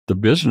the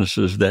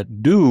businesses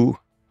that do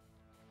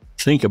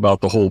think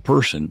about the whole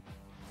person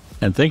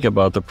and think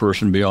about the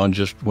person beyond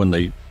just when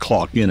they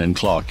clock in and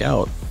clock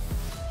out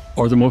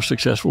are the most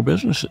successful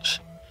businesses.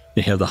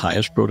 They have the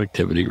highest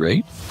productivity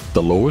rate,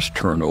 the lowest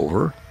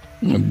turnover,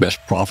 best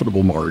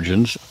profitable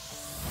margins.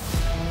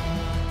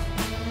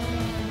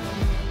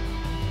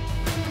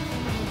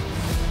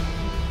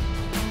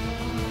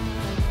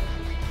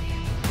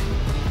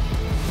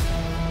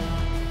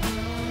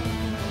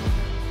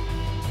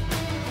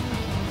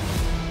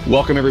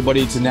 Welcome,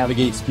 everybody, to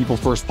Navigate's People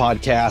First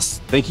podcast.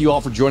 Thank you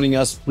all for joining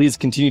us. Please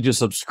continue to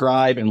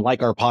subscribe and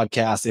like our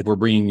podcast if we're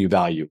bringing you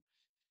value.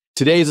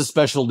 Today is a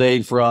special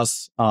day for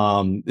us.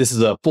 This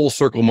is a full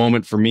circle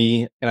moment for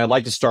me, and I'd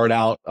like to start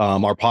out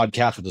our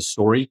podcast with a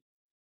story.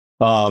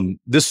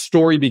 This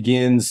story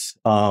begins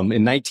in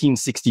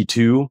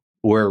 1962,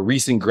 where a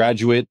recent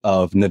graduate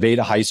of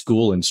Nevada High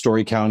School in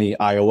Story County,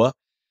 Iowa,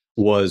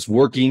 was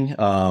working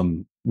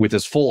with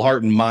his full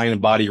heart and mind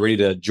and body ready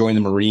to join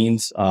the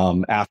Marines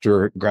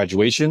after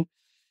graduation.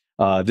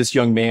 This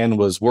young man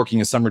was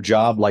working a summer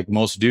job like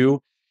most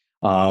do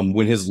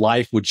when his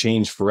life would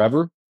change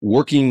forever.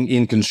 Working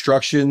in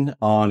construction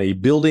on a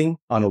building,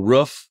 on a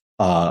roof,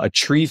 a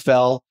tree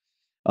fell,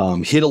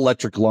 hit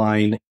electric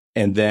line,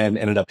 and then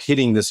ended up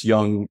hitting this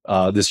young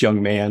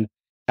man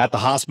at the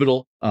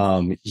hospital.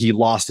 He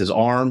lost his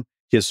arm,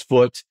 his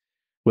foot,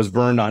 was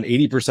burned on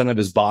 80% of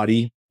his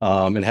body,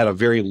 and had a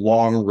very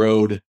long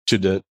road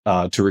to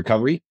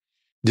recovery.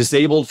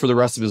 Disabled for the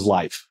rest of his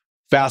life.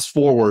 Fast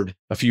forward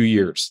a few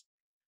years.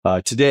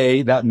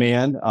 Today, that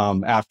man,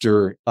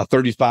 after a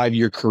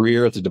 35-year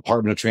career at the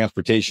Department of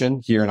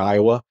Transportation here in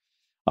Iowa,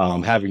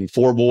 having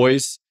 4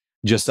 boys,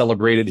 just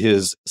celebrated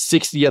his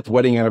 60th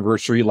wedding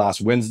anniversary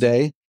last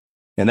Wednesday.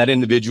 And that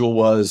individual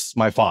was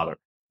my father,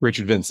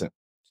 Richard Vincent.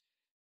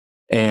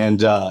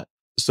 And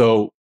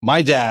so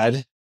my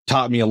dad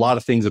taught me a lot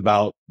of things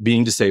about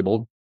being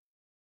disabled.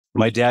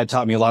 My dad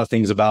taught me a lot of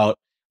things about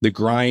the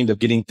grind of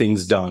getting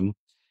things done.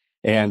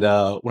 And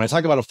when I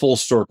talk about a full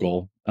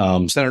circle,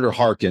 Senator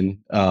Harkin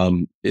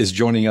is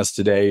joining us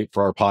today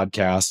for our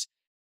podcast.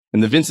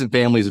 And the Vincent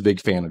family is a big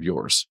fan of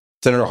yours.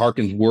 Senator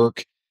Harkin's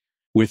work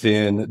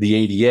within the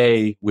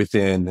ADA,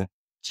 within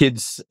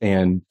kids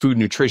and food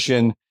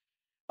nutrition.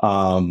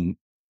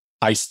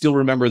 I still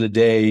remember the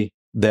day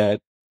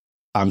that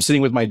I'm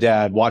sitting with my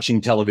dad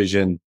watching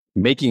television,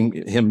 making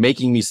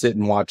me sit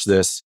and watch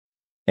this.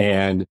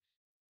 And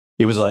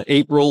it was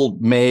April,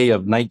 May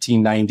of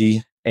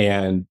 1990.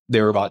 And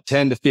there were about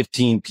 10 to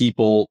 15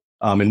 people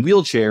in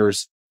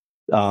wheelchairs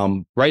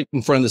right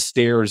in front of the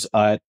stairs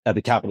at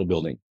the Capitol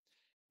building.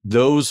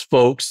 Those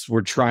folks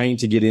were trying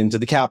to get into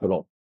the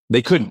Capitol.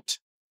 They couldn't.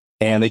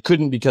 And they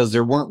couldn't because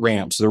there weren't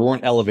ramps, there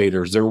weren't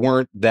elevators, there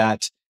weren't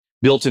that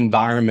built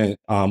environment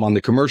on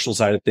the commercial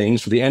side of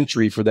things for the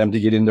entry for them to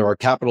get into our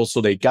Capitol.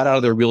 So they got out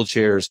of their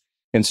wheelchairs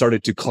and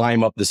started to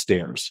climb up the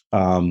stairs.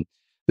 The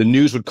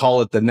news would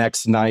call it the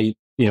next night,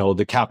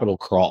 the Capitol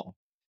crawl.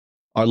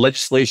 Our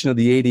legislation of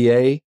the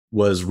ADA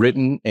was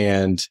written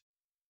and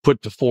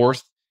put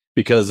forth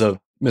because of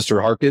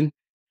Mr. Harkin,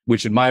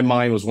 which in my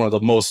mind was one of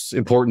the most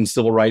important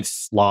civil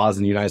rights laws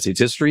in the United States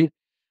history.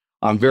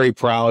 I'm very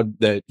proud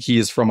that he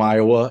is from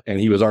Iowa and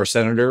he was our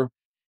senator.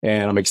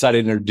 And I'm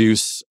excited to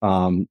introduce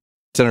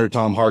Senator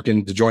Tom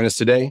Harkin to join us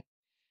today.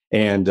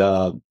 And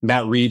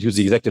Matt Reed, who's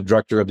the executive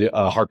director of the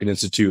Harkin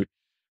Institute,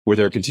 where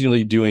they're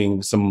continually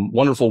doing some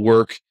wonderful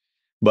work.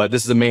 But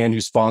this is a man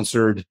who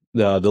sponsored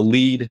the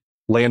lead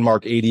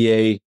landmark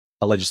ADA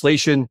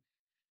legislation.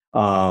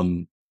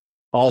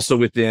 Also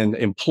within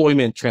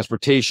employment,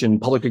 transportation,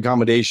 public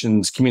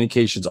accommodations,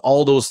 communications,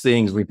 all those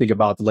things, when we think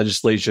about the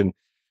legislation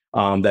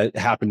that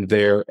happened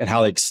there and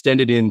how they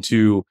extended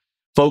into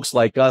folks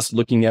like us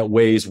looking at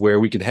ways where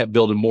we can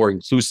build a more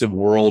inclusive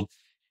world,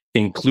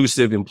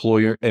 inclusive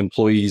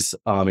employees,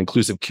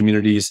 inclusive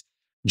communities.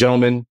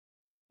 Gentlemen,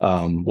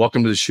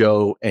 welcome to the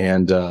show.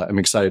 And I'm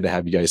excited to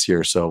have you guys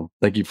here. So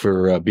thank you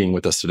for being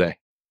with us today.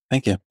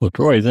 Thank you. Well,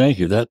 Troy, thank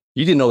you.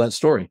 You didn't know that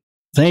story.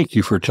 Thank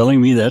you for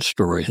telling me that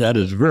story. That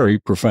is very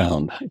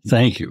profound.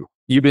 Thank you.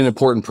 You've been an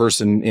important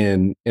person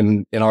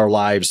in our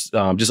lives,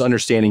 just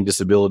understanding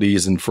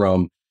disabilities, and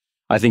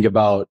I think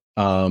about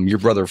your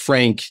brother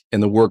Frank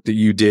and the work that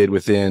you did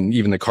within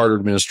even the Carter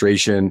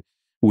administration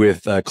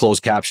with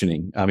closed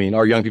captioning. I mean,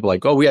 our young people are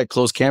like, oh, we had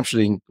closed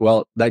captioning.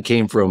 Well, that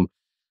came from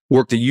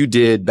work that you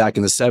did back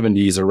in the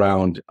 70s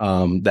around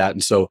that.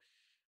 And so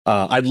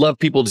I'd love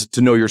people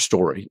to know your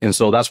story. And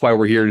so that's why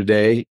we're here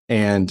today.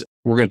 And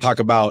we're going to talk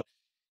about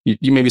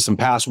you maybe some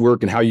past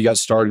work and how you got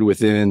started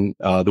within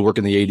the work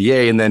in the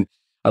ADA. And then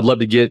I'd love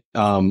to get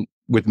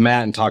with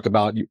Matt and talk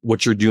about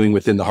what you're doing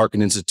within the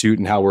Harkin Institute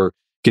and how we're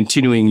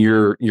continuing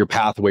your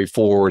pathway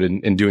forward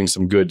and doing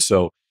some good.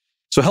 So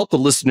help the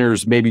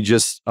listeners maybe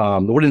just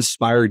what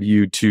inspired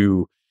you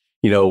to,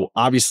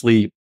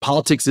 obviously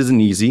politics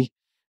isn't easy,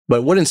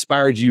 but what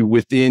inspired you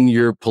within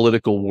your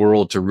political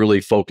world to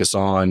really focus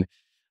on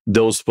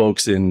those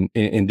folks in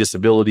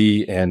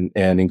disability and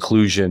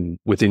inclusion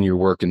within your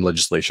work in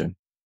legislation?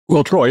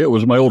 Well, Troy, it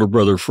was my older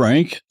brother,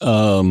 Frank.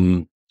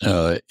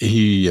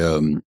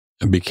 he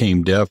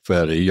became deaf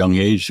at a young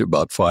age,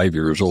 about 5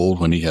 years old,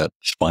 when he had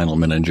spinal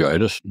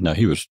meningitis. Now,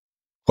 he was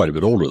quite a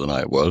bit older than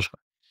I was.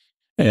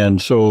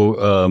 And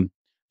so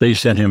they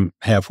sent him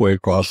halfway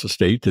across the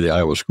state to the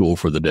Iowa School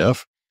for the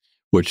Deaf,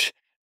 which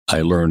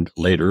I learned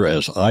later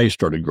as I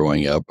started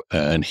growing up,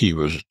 and he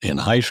was in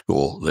high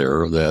school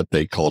there, that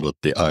they called it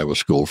the Iowa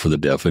School for the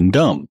Deaf and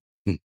Dumb,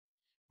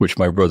 which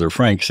my brother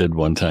Frank said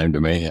one time to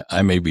me,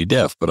 I may be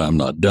deaf, but I'm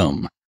not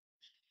dumb.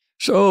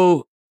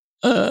 So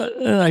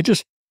I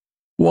just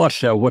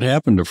watched what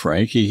happened to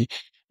Frank.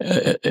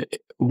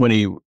 When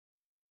he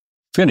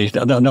finished,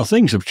 now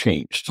things have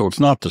changed, so it's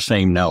not the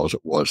same now as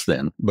it was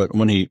then, but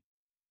when he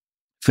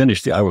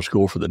finished the Iowa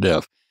School for the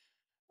Deaf,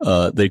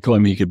 they told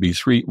him he could be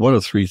one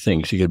of three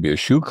things. He could be a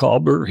shoe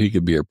cobbler, he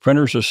could be a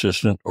printer's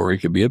assistant, or he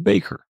could be a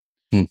baker.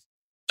 And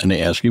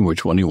they asked him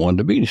which one he wanted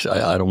to be. He said,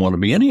 I don't want to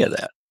be any of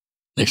that.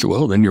 They said,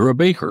 well, then you're a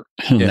baker.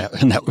 And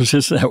that was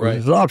his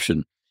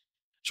option.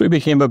 So he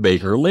became a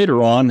baker.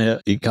 Later on,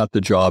 he got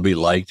the job he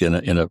liked in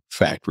a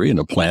factory, in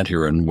a plant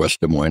here in West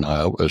Des Moines,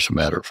 Iowa, as a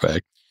matter of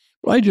fact.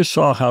 But I just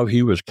saw how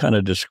he was kind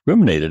of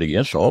discriminated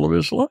against all of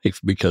his life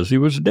because he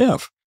was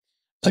deaf.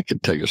 I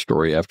could tell you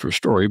story after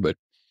story,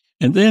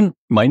 and then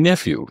my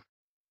nephew,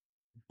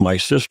 my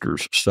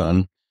sister's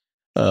son,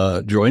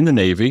 joined the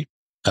Navy,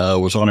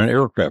 was on an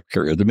aircraft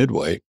carrier, the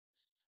Midway,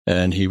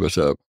 and he was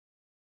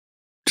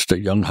just a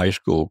young high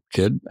school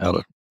kid out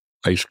of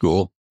high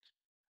school.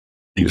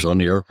 He was on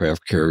the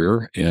aircraft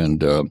carrier,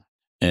 and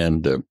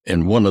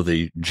one of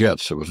the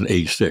jets, it was an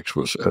A-6,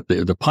 was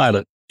the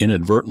pilot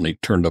inadvertently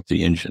turned up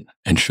the engine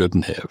and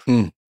shouldn't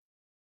have.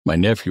 My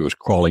nephew was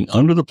crawling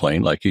under the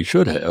plane like he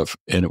should have,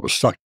 and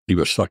he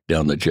was sucked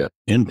down the jet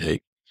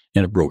intake,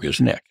 and it broke his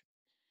neck.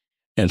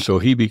 And so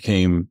he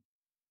became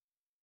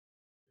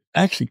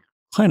actually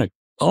kind of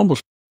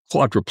almost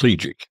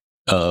quadriplegic,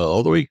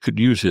 although he could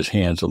use his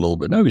hands a little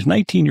bit. Now, he was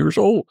 19 years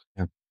old.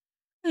 Yeah.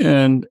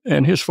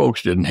 And his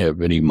folks didn't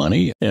have any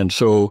money. And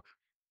so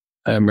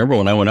I remember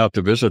when I went out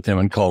to visit them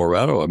in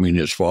Colorado, I mean,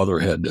 his father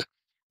had to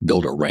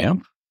build a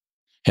ramp,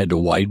 had to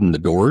widen the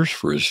doors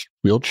for his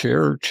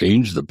wheelchair,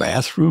 change the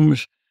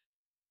bathrooms.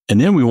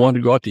 And then we wanted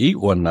to go out to eat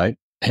one night,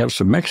 have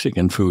some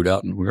Mexican food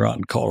out, and we were out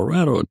in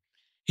Colorado. And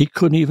he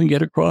couldn't even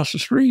get across the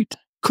street,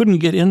 couldn't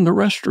get in the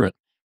restaurant.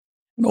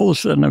 And all of a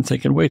sudden I'm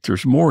thinking, wait,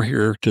 there's more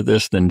here to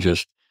this than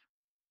just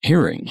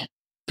hearing.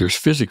 There's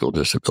physical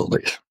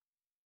disabilities.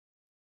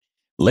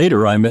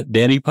 Later, I met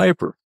Danny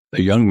Piper,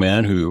 a young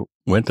man who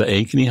went to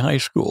Ankeny High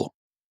School,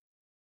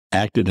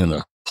 acted in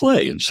a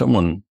play, and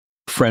a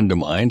friend of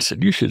mine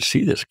said, you should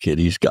see this kid.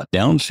 He's got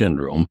Down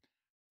syndrome,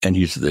 and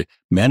he's the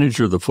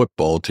manager of the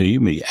football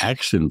team. He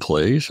acts in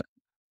plays.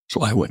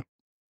 So I went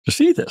to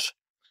see this.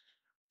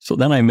 So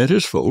then I met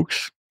his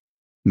folks,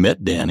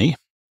 met Danny,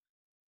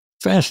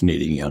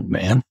 fascinating young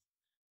man.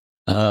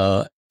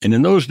 And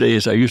in those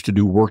days, I used to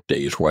do work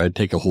days where I'd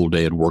take a whole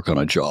day and work on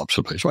a job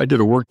someplace. So I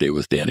did a work day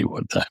with Danny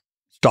one time,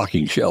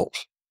 stocking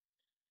shelves.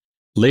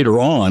 Later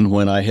on,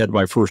 when I had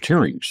my first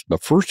hearings, the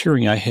first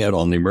hearing I had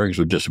on the Americans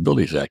with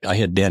Disabilities Act, I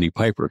had Danny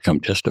Piper come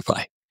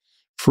testify.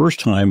 First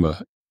time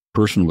a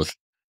person with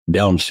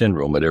Down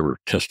syndrome had ever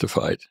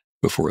testified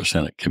before a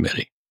Senate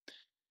committee.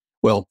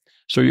 Well,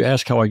 so you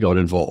ask how I got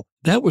involved.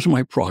 That was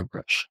my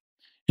progress.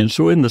 And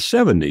so in the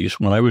 70s,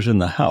 when I was in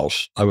the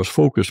House, I was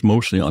focused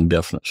mostly on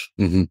deafness.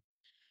 Mm-hmm.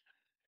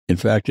 In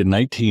fact, in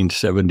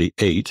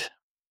 1978,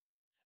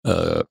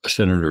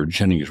 Senator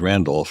Jennings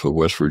Randolph of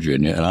West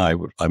Virginia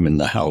and I'm in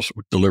the House,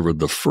 delivered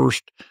the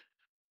first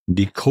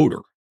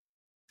decoder,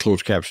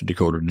 closed caption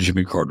decoder to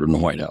Jimmy Carter in the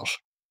White House.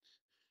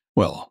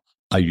 Well,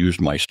 I used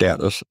my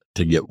status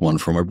to get one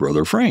for my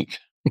brother Frank.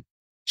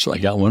 So I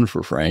got one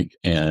for Frank,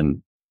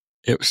 and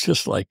it was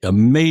just like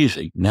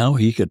amazing. Now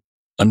he could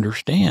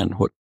understand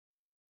what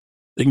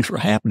things were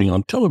happening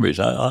on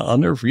television. I'll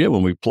never forget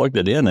when we plugged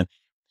it in,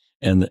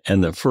 and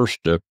the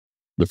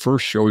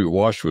first show we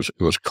watched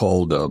was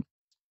called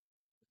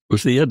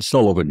was the Ed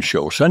Sullivan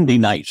Show, Sunday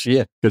nights.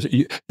 Yeah, because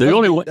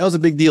that was a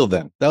big deal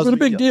then. That was a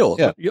big deal.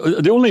 Yeah.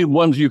 The only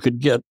ones you could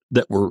get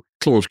that were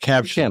closed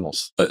caption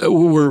channels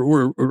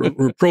were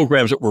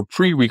programs that were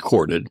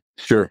pre-recorded.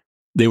 Sure.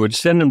 They would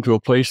send them to a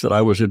place that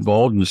I was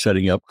involved in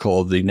setting up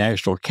called the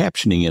National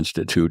Captioning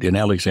Institute in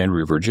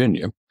Alexandria,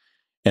 Virginia.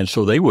 And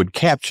so they would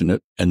caption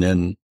it and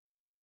then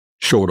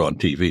show it on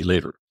TV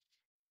later.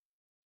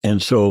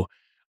 And so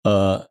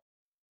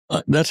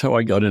that's how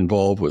I got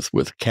involved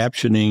with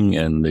captioning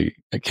and the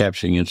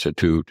Captioning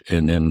Institute,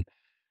 and then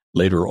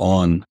later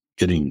on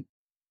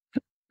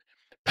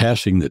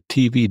passing the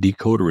TV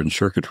Decoder and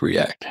Circuitry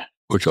Act,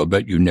 which I'll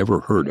bet you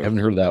never heard of. I haven't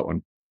heard of that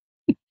one.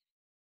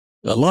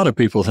 A lot of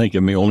people think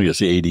of me only as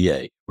the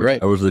ADA.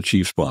 Right. I was the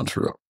chief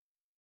sponsor of.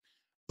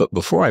 But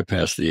before I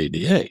passed the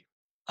ADA,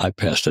 I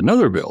passed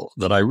another bill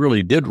that I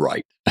really did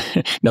write.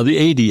 Now, the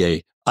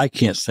ADA, I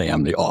can't say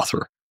I'm the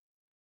author.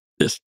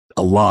 There's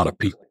a lot of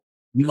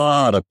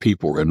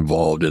people were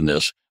involved in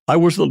this. I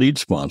was the lead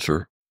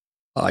sponsor.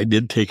 I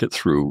did take it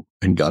through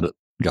and got it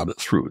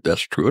through.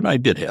 That's true. And I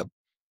did have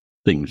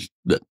things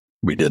that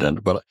we did,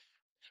 but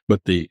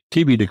But the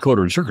TV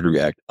Decoder and Circuitry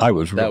Act, that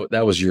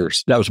was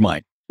yours. That was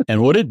mine.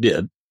 And what it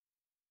did,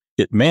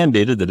 it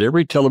mandated that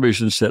every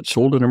television set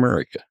sold in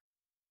America,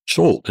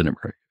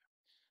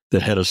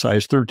 that had a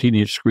size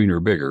 13-inch screen or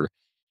bigger,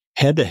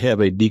 had to have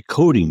a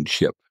decoding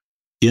chip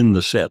in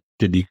the set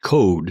to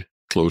decode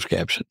closed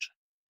captions.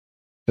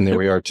 And there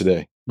we are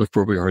today. Look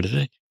where we are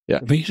today. Yeah.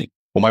 Amazing.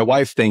 Well, my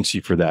wife thanks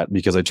you for that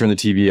because I turned the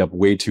TV up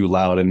way too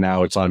loud and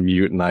now it's on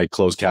mute and I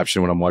close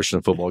caption when I'm watching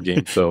a football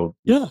game. So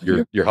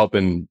you're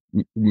helping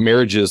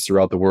marriages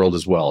throughout the world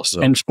as well.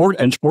 So and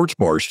sports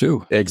bars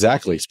too.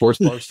 Exactly. Sports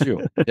bars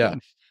too. Yeah.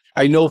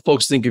 I know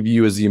folks think of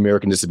you as the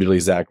American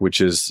Disabilities Act,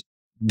 which is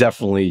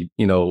definitely,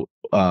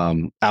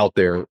 out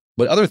there.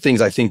 But other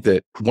things, I think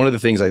that one of the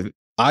things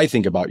I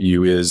think about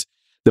you is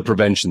the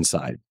prevention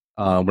side.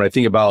 When I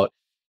think about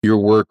your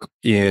work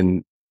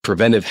in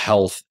preventive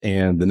health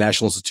and the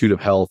National Institute of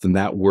Health and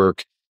that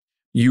work,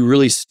 you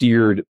really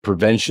steered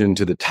prevention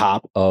to the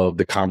top of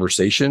the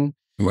conversation.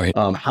 Right.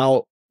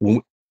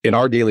 In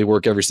our daily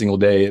work every single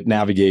day at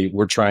Navigate,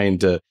 we're trying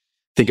to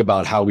think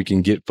about how we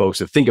can get folks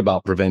to think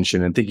about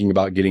prevention and thinking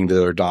about getting to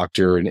their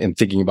doctor and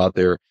thinking about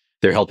their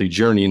healthy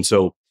journey. And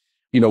so,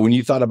 when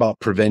you thought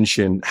about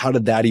prevention, how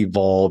did that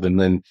evolve?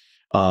 And then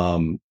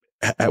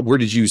where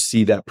did you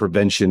see that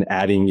prevention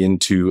adding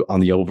into on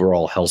the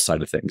overall health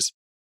side of things?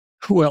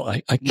 Well,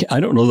 I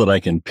don't know that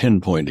I can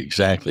pinpoint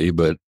exactly,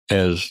 but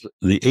as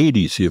the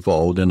 80s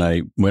evolved and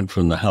I went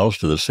from the House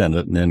to the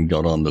Senate and then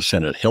got on the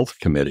Senate Health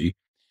Committee,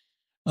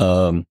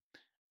 I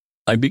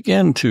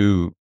began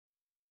to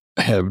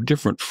have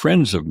different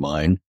friends of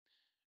mine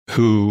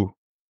who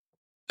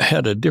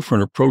had a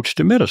different approach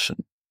to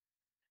medicine.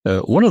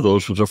 One of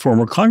those was a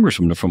former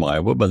congressman from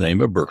Iowa by the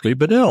name of Berkeley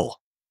Bedell.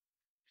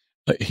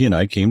 He and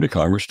I came to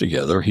Congress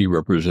together. He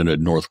represented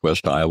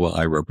Northwest Iowa.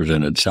 I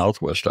represented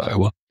Southwest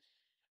Iowa.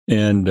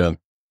 And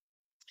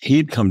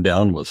he'd come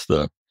down with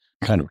the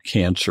kind of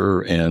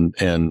cancer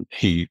and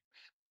he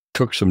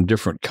took some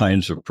different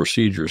kinds of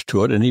procedures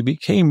to it. And he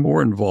became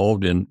more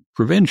involved in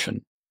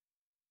prevention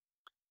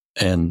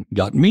and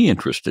got me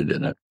interested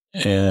in it.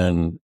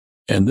 And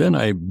then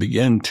I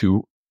began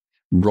to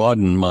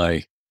broaden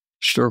my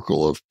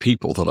circle of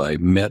people that I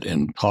met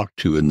and talked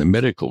to in the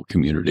medical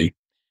community.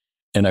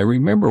 And I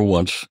remember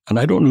once, and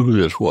I don't know who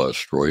this was,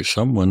 Troy,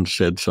 someone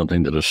said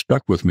something that has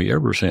stuck with me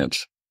ever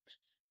since.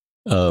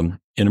 In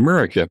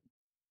America,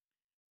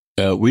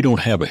 we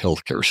don't have a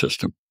healthcare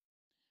system.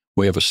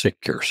 We have a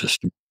sick care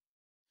system.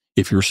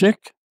 If you're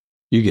sick,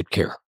 you get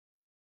care.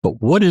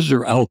 But what is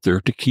there out there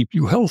to keep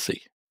you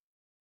healthy?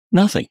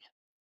 Nothing.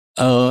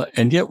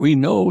 And yet we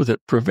know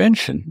that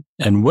prevention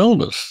and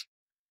wellness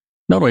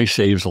not only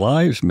saves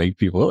lives, make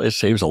people well, it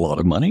saves a lot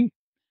of money,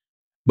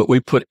 but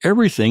we put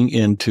everything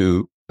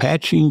into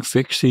patching,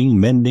 fixing,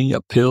 mending,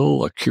 a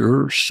pill, a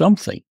cure,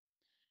 something.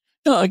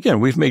 Now, again,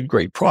 we've made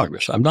great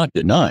progress. I'm not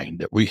denying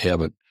that we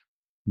haven't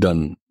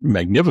done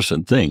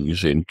magnificent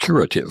things in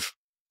curative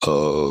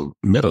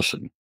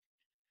medicine.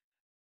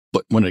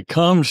 But when it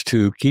comes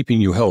to keeping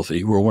you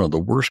healthy, we're one of the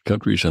worst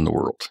countries in the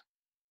world.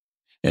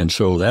 And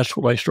so that's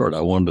what I started.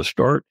 I wanted to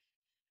start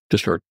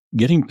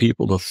getting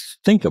people to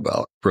think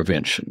about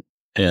prevention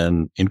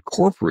and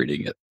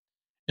incorporating it.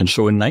 And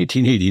so in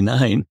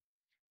 1989,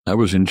 I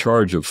was in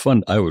charge of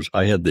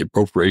I had the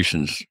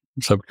appropriations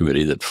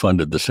subcommittee that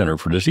funded the Center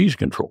for Disease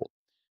Control.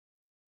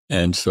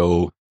 And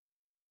so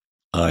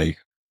I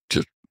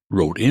just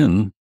wrote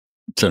in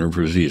Center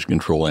for Disease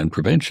Control and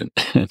Prevention.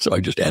 And so I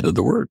just added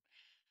the word.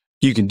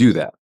 You can do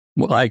that.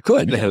 Well, I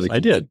could. Yes, I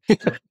did.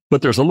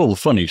 But there's a little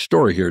funny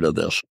story here to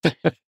this.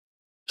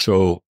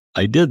 So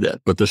I did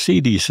that. But the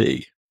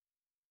CDC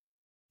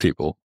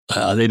people,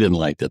 they didn't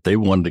like that. They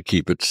wanted to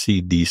keep it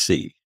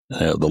CDC,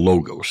 the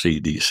logo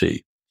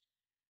CDC.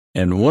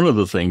 And one of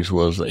the things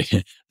was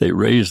they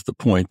raised the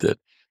point that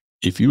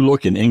if you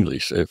look in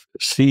English, if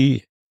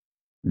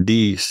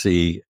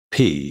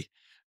CDCP,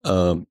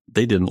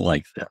 they didn't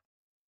like that.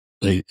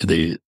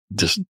 They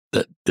just,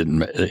 that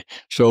didn't,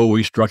 so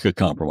we struck a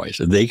compromise.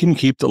 They can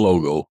keep the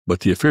logo, but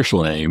the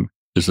official name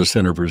is the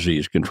Center for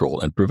Disease Control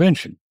and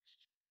Prevention.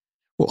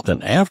 Well,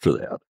 then after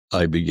that,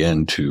 I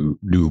began to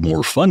do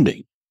more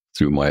funding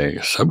through my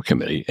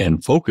subcommittee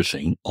and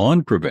focusing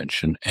on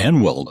prevention and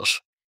wellness,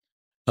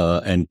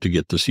 and to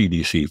get the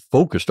CDC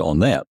focused on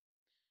that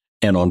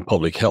and on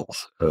public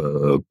health,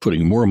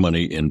 putting more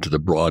money into the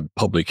broad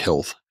public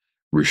health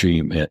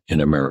regime in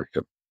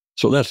America.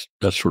 So that's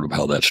sort of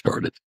how that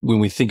started. When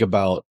we think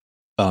about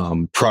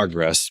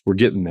progress, we're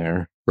getting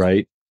there,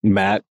 right?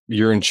 Matt,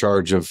 you're in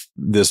charge of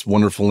this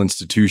wonderful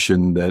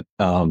institution that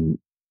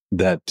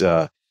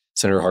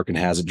Senator Harkin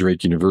has at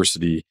Drake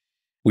University.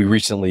 You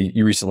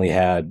recently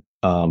had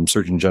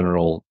Surgeon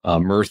General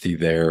Murthy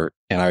there,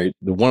 and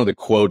one of the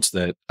quotes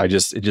that it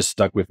just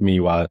stuck with me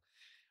while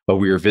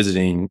we were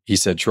visiting. He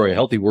said, "Troy, a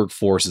healthy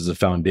workforce is a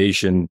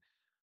foundation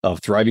of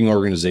thriving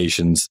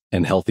organizations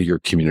and healthier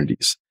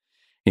communities."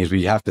 And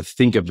we have to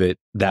think of it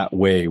that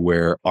way,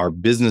 where our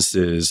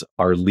businesses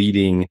are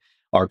leading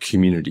our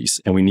communities,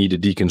 and we need to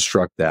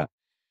deconstruct that.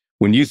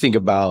 When you think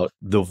about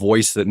the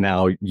voice that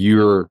now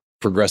you're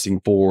progressing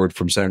forward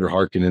from Senator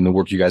Harkin and the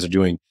work you guys are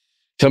doing.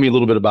 Tell me a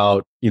little bit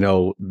about,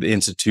 the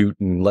Institute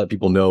and let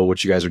people know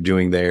what you guys are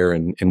doing there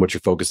and what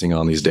you're focusing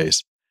on these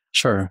days.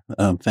 Sure.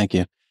 Thank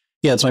you.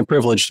 Yeah, it's my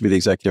privilege to be the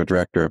executive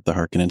director of the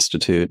Harkin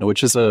Institute,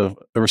 which is a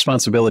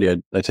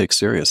responsibility I take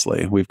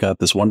seriously. We've got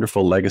this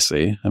wonderful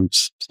legacy. I'm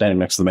standing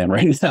next to the man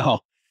right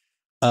now,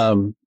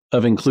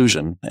 of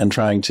inclusion and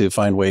trying to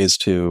find ways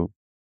to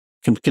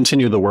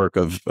continue the work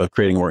of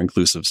creating a more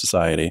inclusive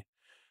society,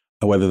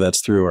 whether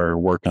that's through our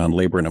work on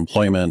labor and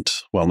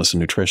employment, wellness and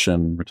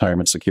nutrition,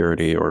 retirement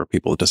security, or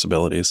people with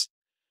disabilities.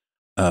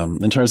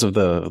 In terms of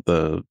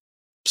the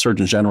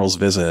Surgeon General's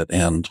visit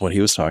and what he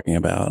was talking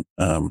about,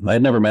 I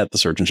had never met the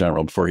Surgeon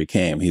General before he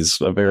came. He's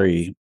a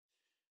very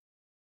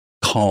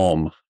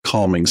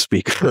calming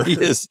speaker. He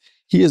is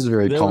a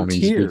very calming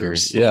speaker.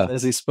 Yeah,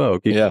 as he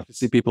spoke, you could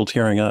see people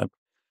tearing up.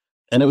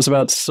 And it was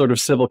about sort of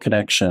civil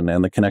connection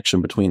and the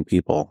connection between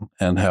people,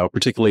 and how,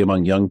 particularly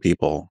among young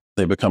people,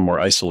 they become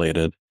more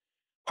isolated,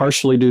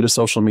 partially due to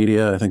social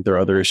media. I think there are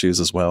other issues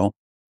as well.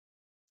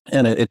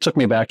 And it took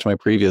me back to my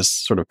previous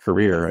sort of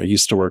career. I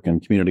used to work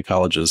in community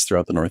colleges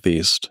throughout the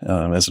Northeast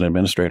as an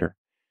administrator.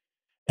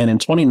 And in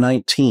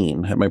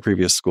 2019 at my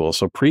previous school,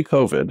 so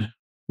pre-COVID,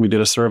 we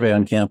did a survey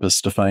on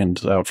campus to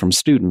find out from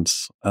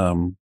students,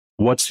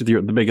 what's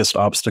the biggest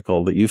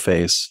obstacle that you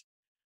face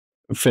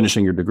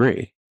finishing your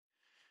degree?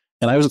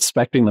 And I was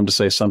expecting them to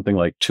say something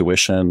like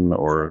tuition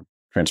or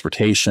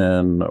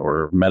transportation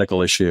or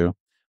medical issue.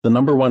 The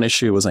number one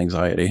issue was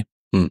anxiety.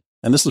 And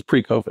this is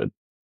pre-COVID.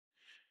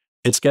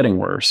 It's getting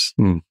worse.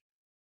 And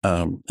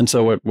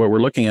so what we're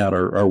looking at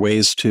are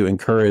ways to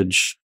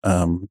encourage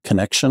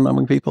connection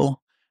among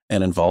people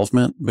and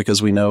involvement,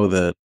 because we know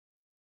that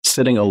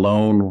sitting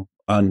alone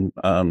on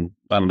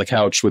the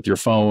couch with your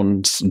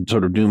phone,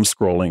 sort of doom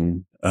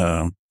scrolling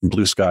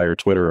Blue Sky or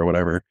Twitter or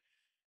whatever,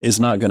 is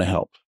not going to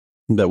help.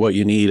 That what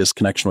you need is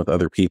connection with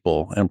other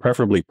people, and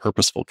preferably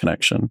purposeful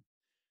connection.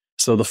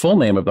 So the full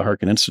name of the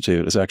Harkin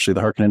Institute is actually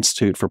the Harkin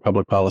Institute for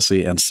Public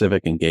Policy and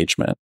Civic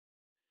Engagement.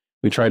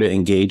 We try to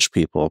engage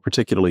people,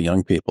 particularly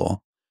young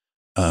people,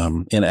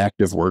 in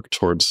active work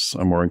towards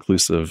a more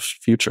inclusive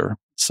future.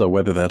 So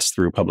whether that's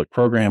through public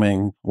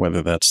programming,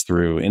 whether that's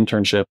through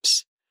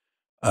internships,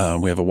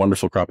 we have a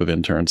wonderful crop of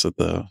interns at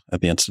the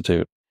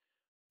Institute.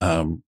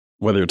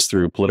 Whether it's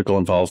through political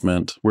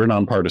involvement, we're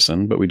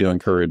nonpartisan, but we do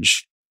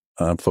encourage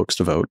folks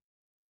to vote.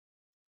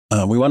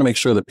 We want to make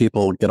sure that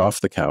people get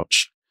off the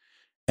couch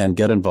and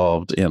get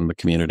involved in the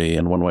community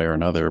in one way or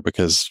another,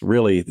 because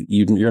really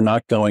you're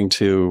not going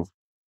to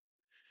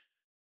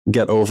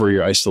get over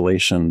your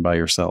isolation by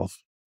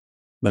yourself.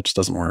 That just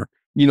doesn't work.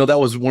 That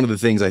was one of the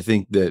things I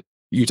think that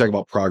you talk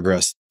about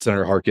progress,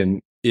 Senator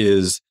Harkin,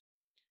 is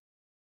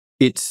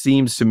it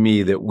seems to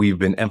me that we've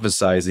been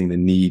emphasizing the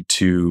need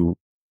to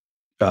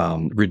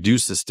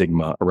reduce the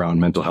stigma around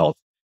mental health,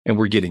 and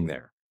we're getting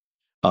there.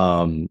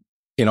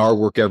 In our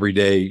work every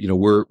day,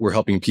 we're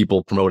helping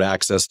people promote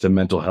access to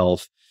mental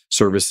health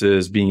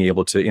services, being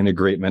able to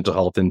integrate mental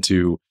health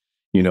into,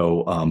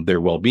 their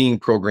well-being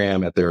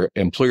program at their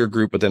employer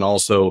group, but then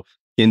also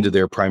into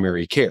their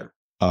primary care.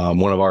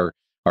 One of our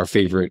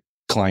favorite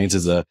clients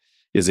is a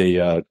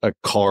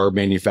car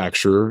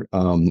manufacturer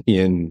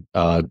in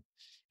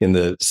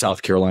the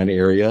South Carolina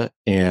area,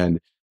 and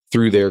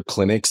through their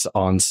clinics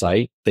on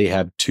site, they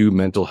have 2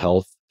 mental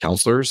health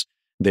counselors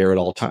there at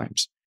all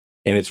times.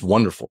 And it's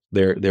wonderful.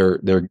 They're at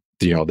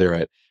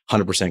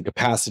 100%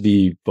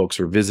 capacity. Folks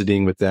are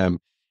visiting with them,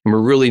 and we're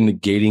really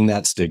negating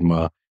that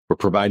stigma. We're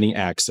providing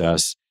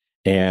access,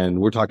 and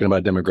we're talking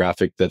about a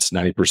demographic that's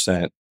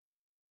 90%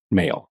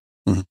 male.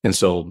 And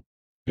so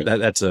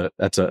that's a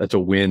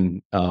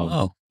win.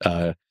 It's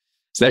an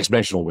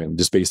exponential win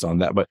just based on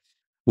that. But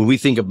when we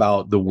think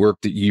about the work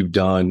that you've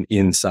done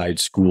inside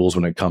schools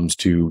when it comes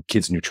to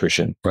kids'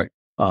 nutrition, right?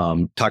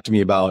 Talk to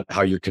me about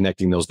how you're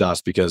connecting those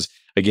dots, because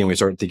again, we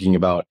start thinking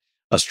about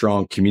a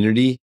strong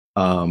community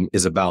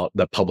is about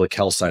the public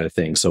health side of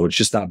things. So it's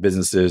just not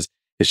businesses.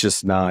 It's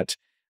just not,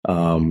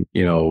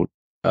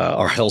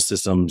 our health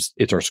systems.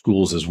 It's our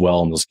schools as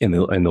well,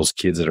 and those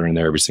kids that are in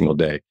there every single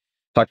day.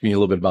 Talk to me a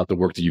little bit about the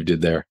work that you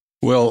did there.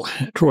 Well,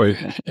 Troy,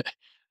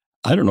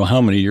 I don't know how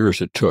many years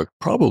it took,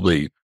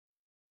 probably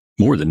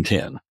more than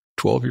 10,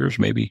 12 years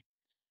maybe,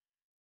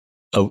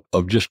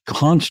 of just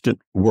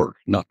constant work,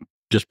 not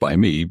just by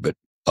me, but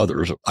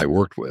others I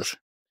worked with,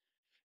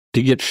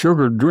 to get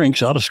sugared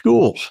drinks out of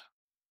schools.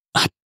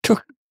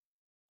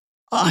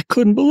 I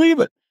couldn't believe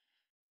it.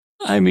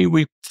 I mean,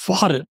 we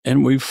fought it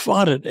and we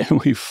fought it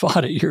and we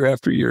fought it year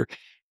after year.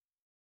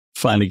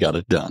 Finally got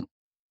it done.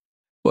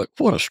 But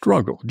what a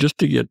struggle just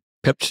to get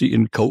Pepsi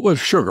and Coke with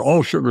sugar,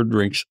 all sugar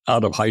drinks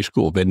out of high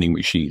school vending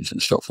machines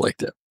and stuff like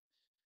that.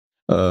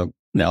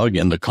 Now,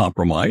 again, the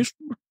compromise,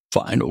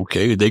 fine,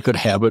 okay. They could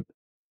have it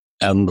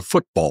on the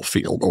football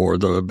field or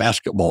the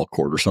basketball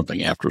court or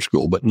something after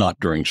school, but not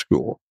during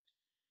school.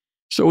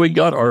 So we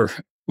got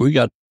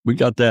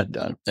that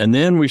done. And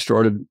then we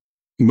started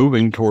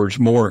moving towards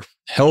more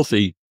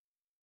healthy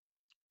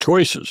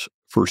choices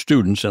for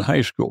students in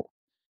high school.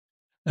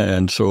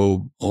 And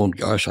so, oh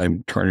gosh,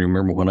 I'm trying to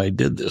remember when I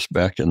did this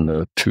back in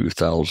the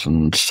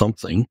 2000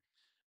 something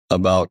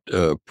about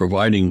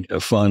providing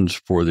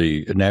funds for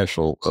the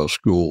National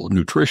School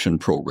Nutrition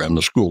Program,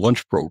 the school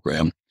lunch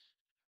program,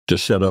 to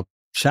set up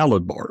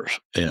salad bars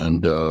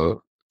and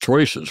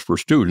choices for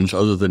students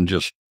other than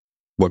just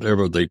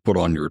whatever they put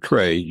on your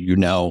tray. You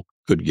now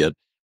could get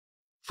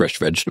fresh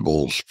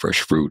vegetables,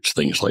 fresh fruits,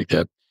 things like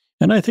that.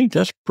 And I think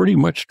that's pretty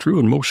much true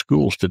in most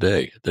schools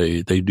today.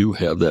 They do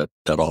have that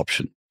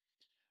option.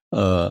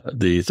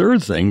 The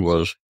third thing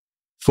was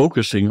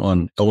focusing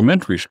on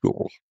elementary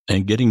schools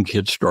and getting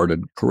kids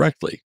started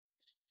correctly.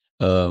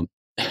 Well,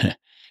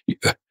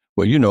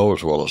 you know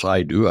as well as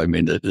I do. I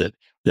mean that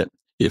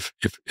if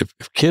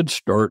kids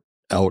start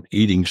out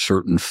eating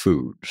certain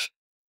foods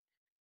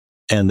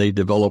and they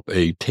develop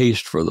a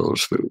taste for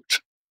those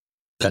foods,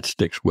 that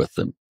sticks with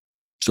them.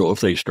 So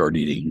if they start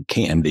eating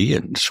candy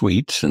and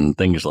sweets and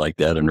things like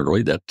that and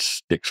early, that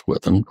sticks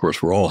with them. Of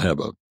course, we all have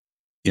a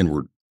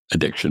inward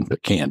addiction to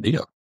candy.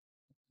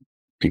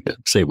 I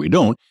say we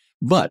don't,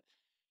 but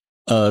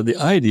the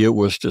idea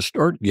was to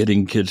start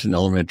getting kids in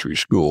elementary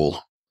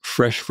school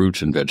fresh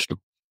fruits and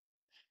vegetables.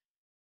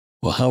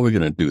 Well, how are we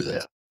going to do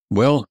that?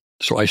 Well,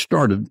 so I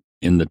started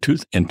in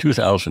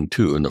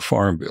 2002 in the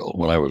Farm Bill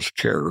when I was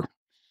chair.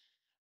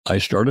 I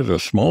started a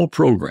small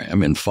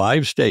program in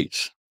 5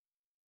 states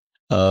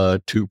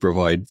to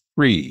provide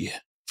free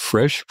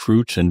fresh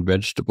fruits and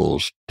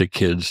vegetables to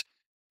kids.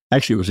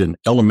 Actually, it was in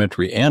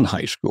elementary and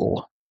high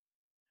school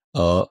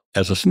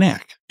as a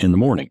snack in the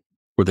morning,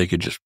 where they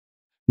could just,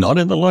 not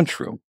in the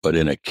lunchroom, but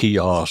in a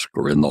kiosk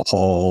or in the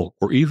hall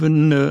or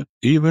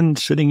even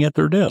sitting at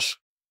their desk.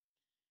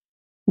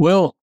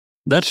 Well,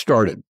 that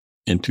started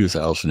in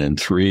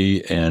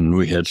 2003, and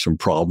we had some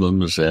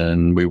problems,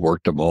 and we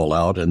worked them all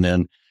out. And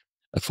then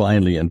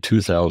finally in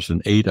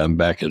 2008, I'm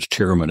back as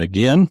chairman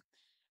again,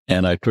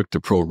 and I took the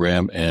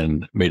program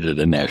and made it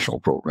a national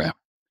program.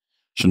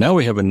 So now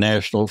we have a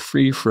national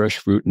free fresh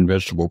fruit and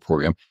vegetable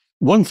program.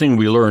 One thing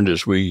we learned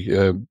is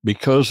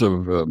because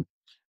of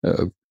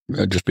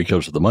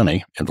the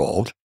money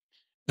involved,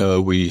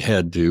 we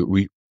had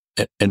to,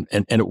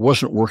 and it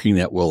wasn't working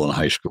that well in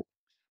high school.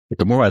 But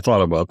the more I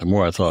thought about it, the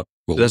more I thought,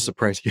 well, that's the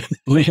price.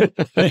 we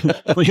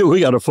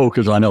got to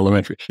focus on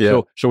elementary.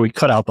 Yeah. So we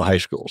cut out the high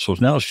school. So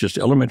now it's just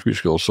elementary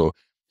school. So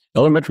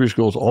elementary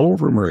schools all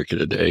over America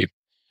today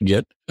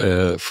get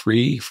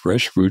free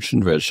fresh fruits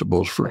and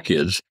vegetables for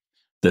kids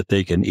that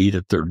they can eat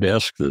at their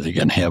desk, that they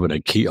can have in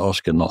a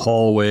kiosk in the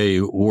hallway,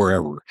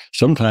 wherever.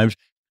 Sometimes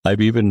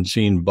I've even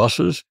seen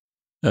buses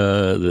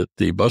that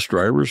the bus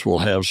drivers will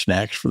have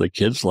snacks for the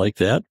kids like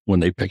that when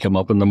they pick them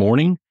up in the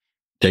morning,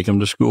 take them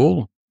to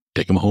school,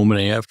 take them home in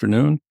the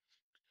afternoon.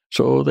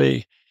 So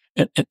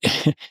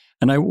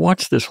and I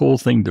watched this whole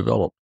thing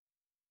develop.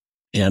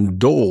 And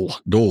Dole,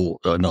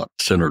 not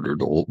Senator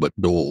Dole, but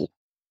Dole,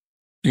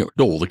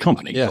 Dole, the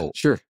company. Yeah, Dole,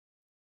 sure.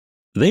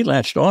 They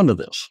latched onto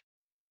this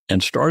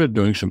and started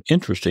doing some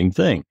interesting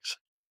things.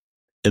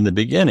 In the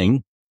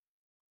beginning,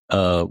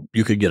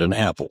 you could get an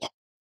apple.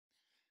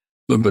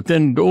 But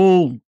then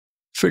Dole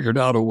figured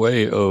out a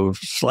way of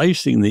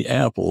slicing the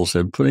apples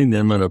and putting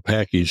them in a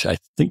package, I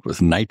think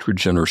with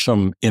nitrogen or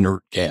some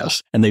inert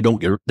gas, and they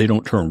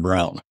don't turn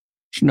brown.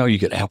 So now you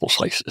get apple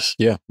slices.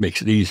 Yeah.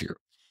 Makes it easier.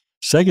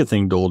 Second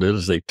thing Dole did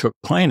is they took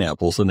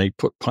pineapples and they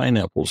put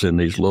pineapples in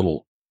these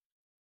little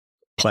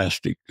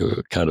plastic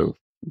kind of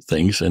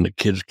things, and the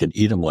kids could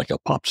eat them like a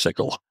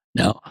popsicle.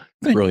 Now,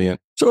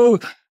 brilliant. So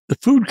the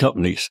food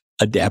companies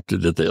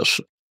adapted to this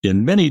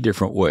in many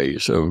different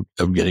ways of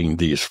getting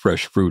these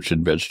fresh fruits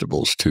and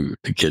vegetables to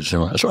kids.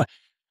 So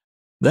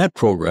that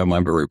program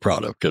I'm very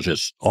proud of because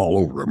it's all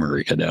over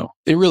America now.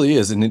 It really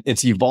is. And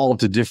it's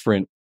evolved to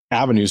different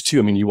avenues too.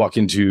 I mean, you walk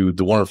into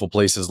the wonderful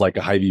places like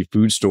a Hy-Vee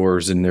food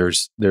stores, and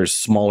there's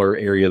smaller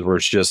areas where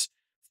it's just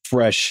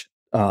fresh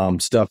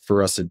stuff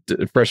for us,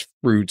 fresh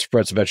fruits,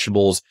 fresh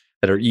vegetables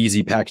that are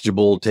easy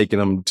packageable, taking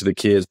them to the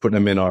kids, putting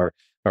them in our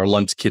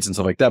lunch kits and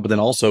stuff like that. But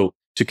then also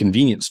to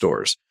convenience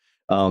stores.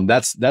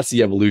 That's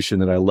the evolution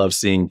that I love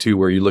seeing too,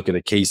 where you look at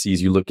a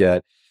Casey's, you look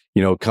at,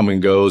 Come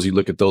and Goes, you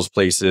look at those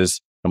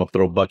places. I'm gonna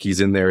throw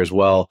Buc-ee's in there as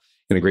well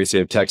in the great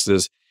state of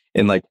Texas.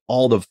 And like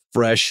all the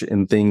fresh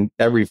and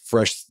every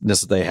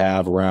freshness that they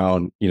have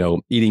around,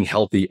 eating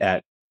healthy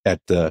at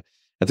the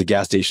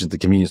gas stations, the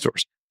convenience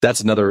stores.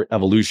 That's another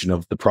evolution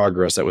of the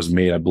progress that was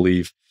made, I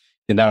believe,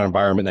 in that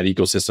environment, that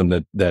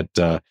ecosystem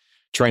that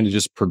trying to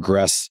just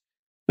progress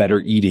better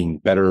eating,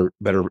 better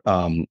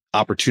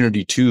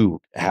opportunity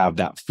to have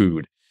that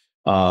food.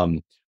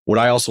 What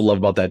I also love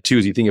about that too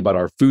is you think about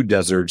our food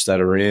deserts that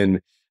are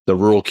in the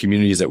rural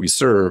communities that we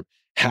serve,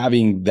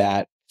 having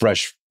that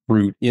fresh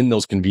fruit in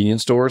those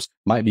convenience stores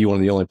might be one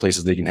of the only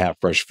places they can have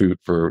fresh food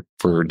for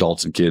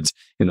adults and kids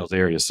in those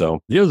areas.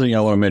 So the other thing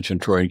I want to mention,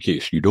 Troy, in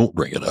case you don't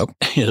bring it up,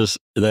 is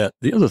that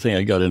the other thing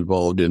I got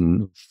involved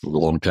in a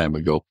long time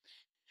ago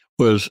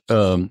was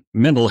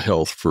mental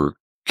health for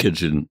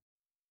kids in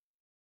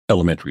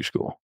elementary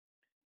school.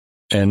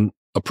 And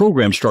a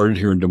program started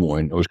here in Des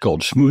Moines. It was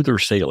called Smoother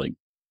Sailing.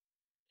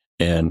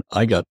 And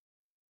I got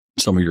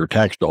some of your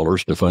tax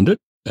dollars to fund it.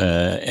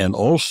 And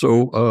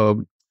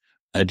also,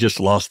 I just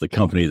lost the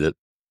company that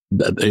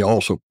they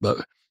also,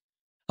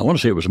 I want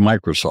to say it was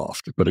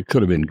Microsoft, but it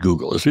could have been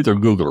Google. It's either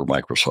Google or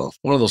Microsoft.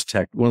 One of those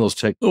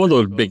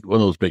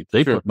big,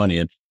 they put money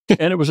in.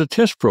 And it was a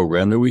test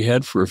program that we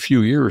had for a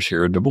few years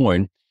here in Des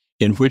Moines,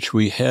 in which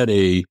we had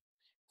a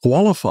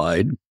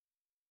qualified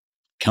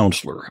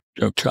counselor,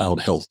 a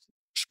child health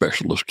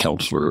specialist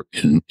counselor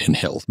in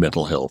health,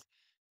 mental health,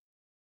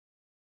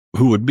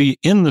 who would be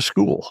in the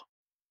school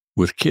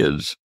with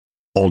kids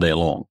all day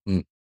long.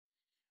 Mm.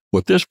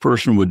 What this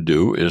person would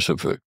do is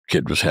if a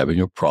kid was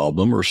having a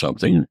problem or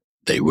something,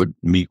 they would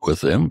meet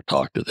with them,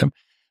 talk to them.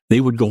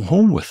 They would go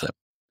home with them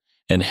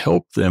and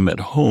help them at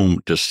home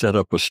to set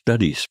up a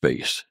study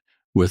space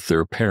with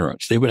their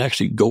parents. They would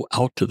actually go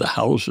out to the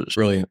houses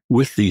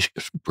with these.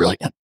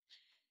 Brilliant.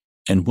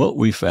 And what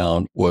we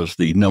found was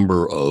the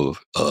number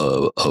of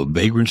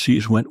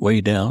vagrancies went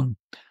way down.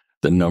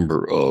 The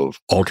number of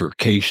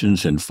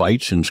altercations and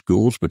fights in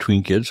schools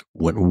between kids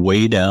went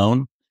way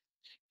down.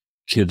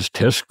 Kids'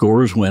 test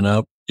scores went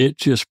up. It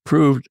just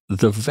proved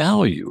the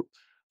value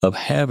of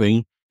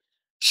having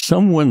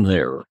someone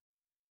there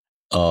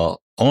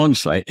on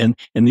site. And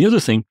the other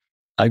thing,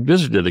 I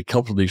visited a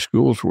couple of these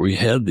schools where we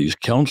had these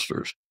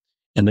counselors,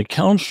 and the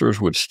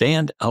counselors would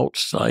stand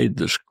outside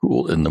the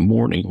school in the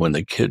morning when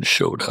the kids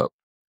showed up.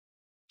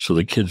 So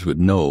the kids would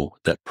know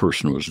that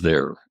person was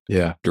there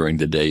during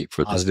the day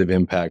for positive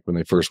impact when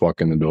they first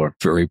walk in the door.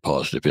 Very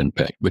positive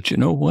impact. But you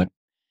know what?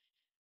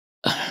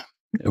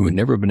 We've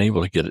never been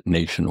able to get it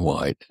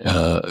nationwide.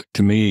 To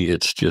me,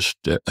 it's just,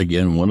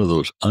 again, one of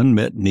those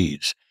unmet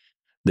needs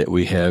that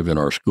we have in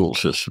our school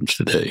systems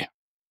today.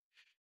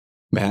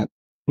 Matt,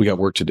 we got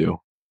work to do.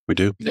 We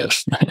do.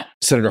 Yes.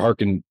 Senator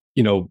Harkin,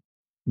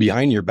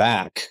 behind your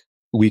back,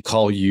 we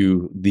call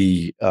you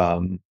the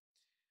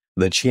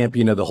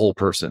champion of the whole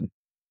person.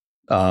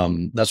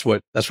 That's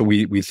what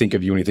we think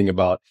of you when you think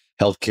about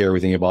healthcare. We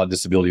think about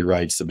disability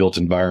rights, the built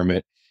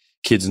environment,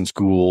 kids in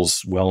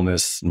schools,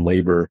 wellness, and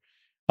labor.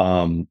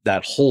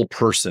 That whole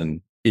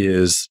person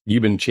you've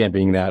been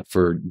championing that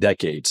for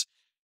decades.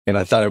 And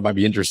I thought it might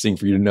be interesting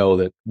for you to know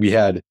that we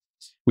had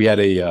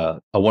a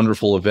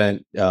wonderful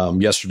event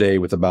yesterday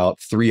with about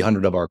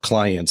 300 of our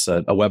clients,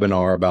 a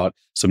webinar about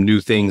some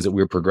new things that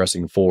we're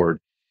progressing forward.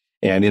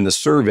 And in the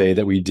survey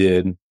that we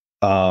did,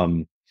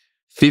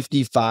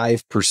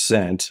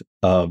 55%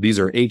 of these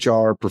are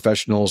HR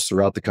professionals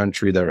throughout the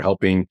country that are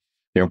helping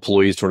their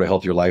employees toward a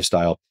healthier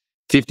lifestyle.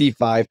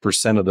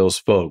 55% of those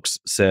folks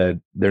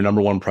said their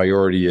number one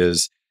priority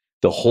is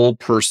the whole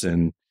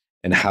person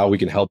and how we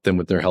can help them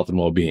with their health and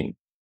well-being.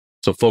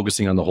 So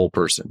focusing on the whole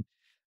person.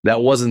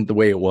 That wasn't the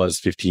way it was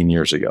 15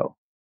 years ago.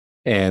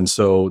 And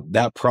so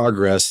that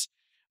progress,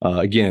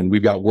 again,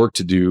 we've got work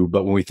to do.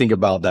 But when we think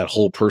about that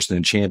whole person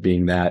and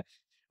championing that,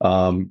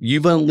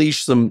 you've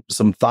unleashed some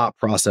thought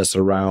process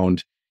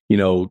around,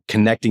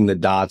 connecting the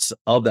dots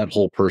of that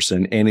whole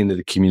person and into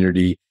the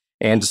community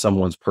and to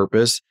someone's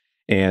purpose.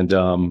 And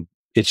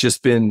it's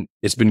been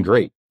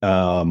great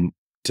to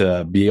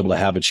be able to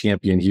have a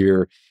champion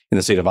here in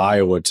the state of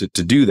Iowa to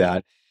do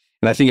that.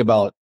 And I think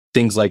about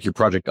things like your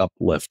Project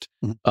Uplift.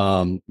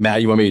 Mm-hmm.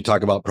 Matt, you want me to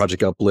talk about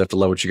Project Uplift? I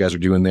love what you guys are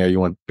doing there.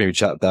 You want maybe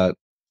chat about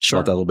that a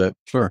little bit?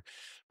 Sure.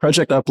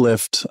 Project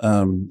Uplift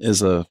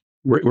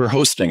we're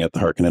hosting at the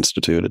Harkin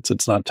Institute.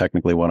 It's not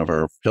technically one of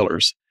our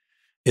pillars.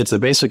 It's a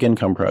basic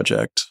income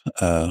project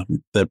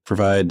that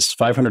provides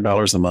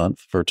 $500 a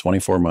month for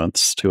 24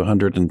 months to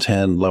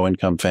 110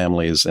 low-income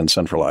families in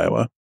central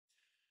Iowa,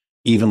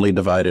 evenly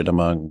divided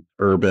among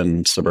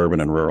urban, suburban,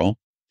 and rural.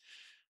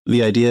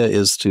 The idea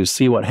is to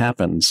see what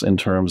happens in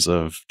terms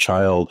of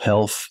child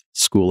health,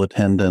 school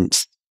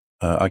attendance,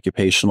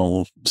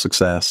 occupational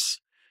success,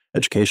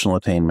 educational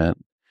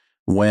attainment,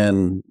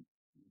 when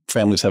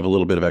families have a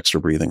little bit of extra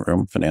breathing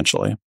room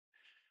financially.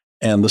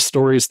 And the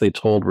stories they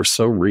told were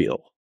so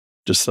real,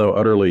 just so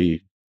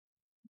utterly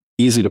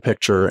easy to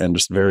picture and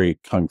just very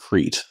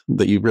concrete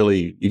that you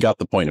got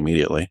the point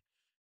immediately.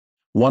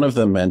 One of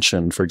them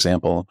mentioned, for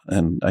example,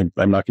 and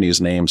I'm not going to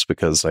use names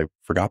because I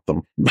forgot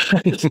them.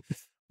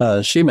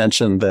 She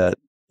mentioned that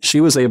she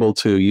was able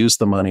to use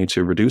the money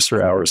to reduce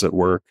her hours at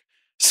work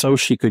so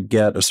she could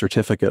get a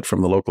certificate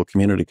from the local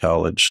community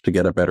college to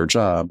get a better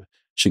job.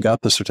 She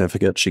got the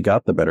certificate, she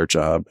got the better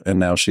job, and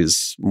now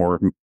she's more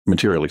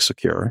materially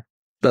secure.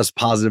 That's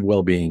positive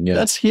well-being. Yeah.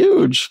 That's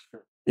huge.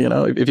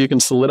 If you can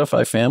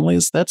solidify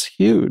families, that's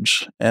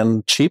huge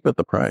and cheap at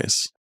the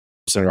price.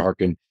 Senator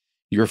Harkin,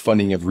 your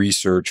funding of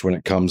research when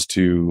it comes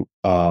to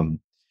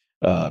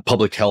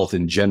public health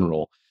in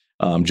general,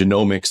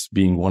 genomics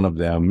being one of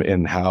them,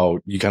 and how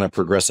you kind of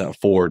progress that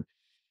forward.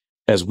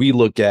 As we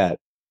look at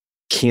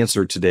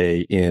cancer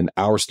today in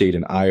our state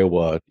in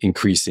Iowa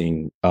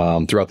increasing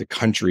throughout the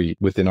country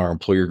within our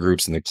employer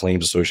groups and the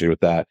claims associated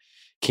with that,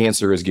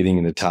 cancer is getting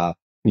in the top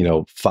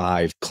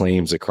 5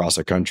 claims across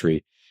the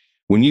country.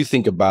 When you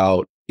think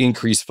about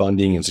increased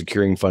funding and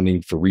securing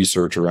funding for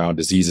research around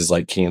diseases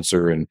like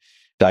cancer and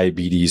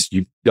diabetes,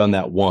 you've done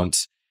that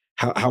once.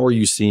 how are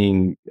you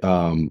seeing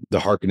the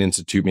Harkin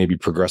Institute maybe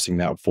progressing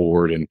that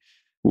forward? And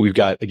we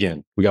got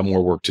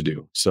more work to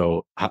do.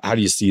 So how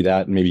do you see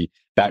that, and maybe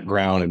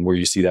background and where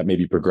you see that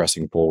maybe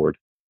progressing forward?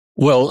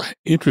 Well,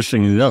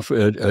 interesting enough,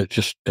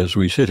 just as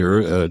we sit here,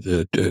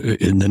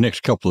 in the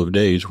next couple of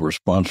days, we're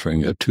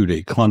sponsoring a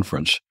 2-day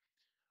conference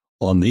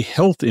on the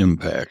health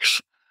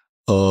impacts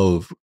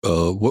of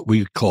what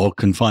we call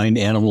confined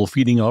animal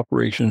feeding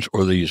operations,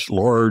 or these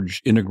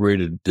large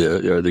integrated,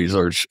 these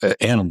large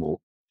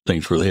animal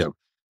things where they have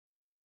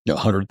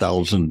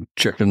 100,000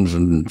 chickens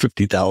and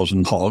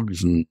 50,000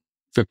 hogs and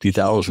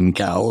 50,000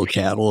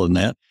 cattle and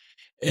that.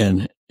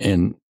 And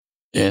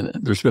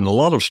there's been a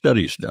lot of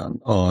studies done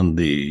on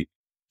the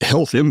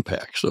health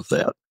impacts of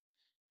that.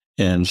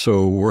 And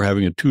so we're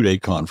having a 2-day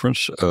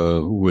conference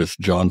with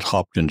Johns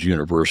Hopkins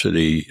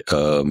University.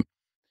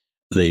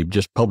 They've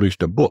just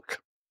published a book.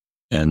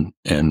 And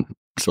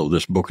so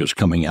this book is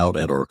coming out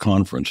at our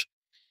conference.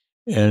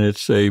 And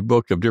it's a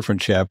book of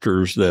different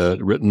chapters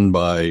written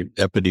by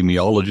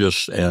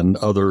epidemiologists and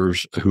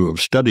others who have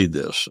studied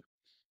this,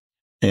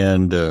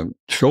 and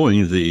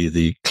showing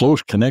the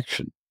close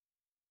connection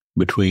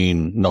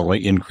between not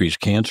only increased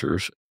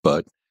cancers,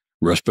 but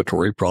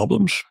respiratory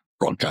problems,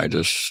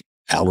 bronchitis,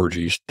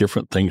 allergies,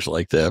 different things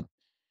like that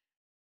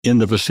in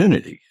the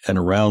vicinity and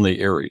around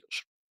the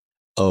areas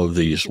of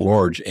these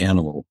large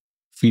animal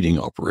feeding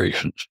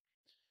operations.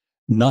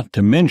 Not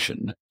to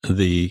mention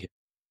the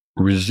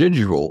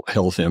residual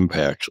health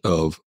impacts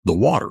of the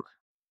water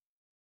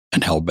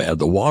and how bad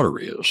the water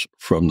is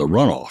from the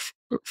runoff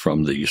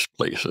from these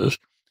places,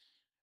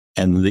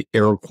 and the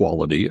air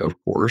quality, of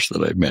course,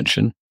 that I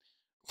mentioned.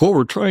 What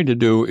we're trying to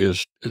do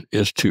is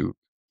to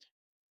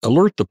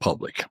alert the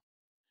public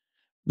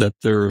that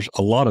there's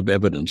a lot of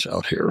evidence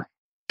out here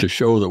to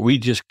show that we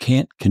just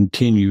can't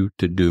continue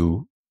to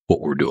do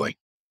what we're doing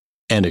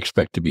and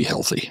expect to be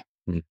healthy.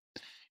 Mm-hmm.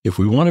 If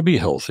we want to be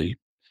healthy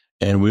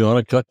and we want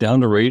to cut down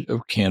the rate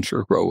of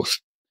cancer growth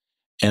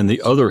and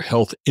the other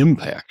health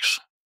impacts,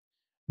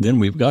 then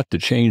we've got to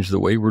change the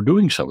way we're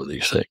doing some of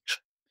these things.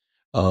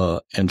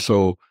 And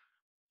so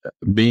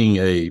being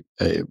a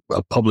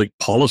public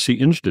policy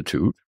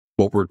institute,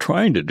 what we're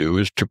trying to do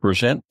is to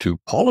present to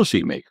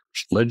policymakers,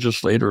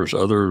 legislators,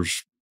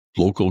 others,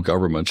 local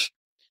governments,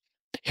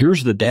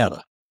 here's the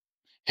data,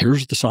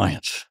 here's the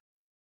science,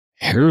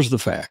 here's the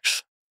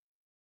facts.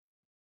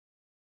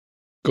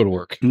 Go to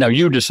work. Now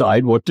you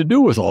decide what to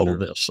do with all of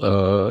this.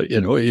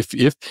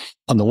 If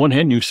on the one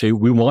hand you say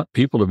we want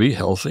people to be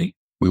healthy,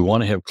 we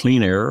want to have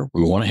clean air,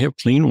 we want to have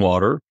clean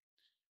water,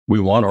 we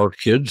want our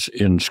kids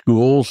in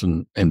schools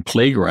and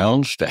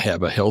playgrounds to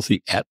have a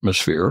healthy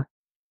atmosphere.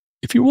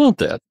 If you want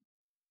that,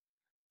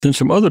 then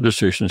some other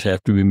decisions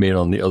have to be made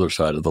on the other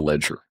side of the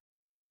ledger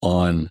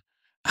on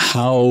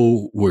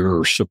how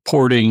we're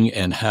supporting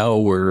and how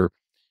we're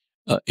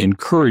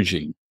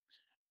encouraging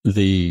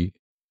the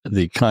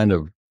kind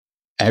of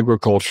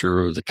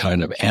agriculture, the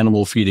kind of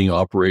animal feeding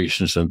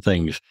operations and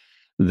things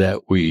that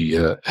we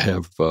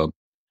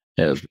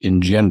have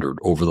engendered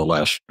over the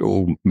last,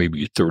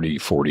 maybe 30,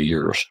 40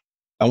 years.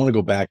 I want to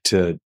go back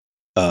to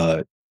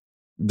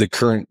the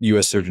current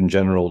U.S. Surgeon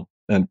General,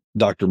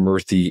 Dr.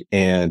 Murthy,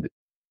 and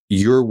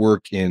your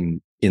work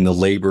in the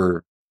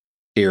labor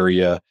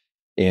area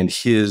and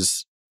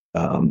his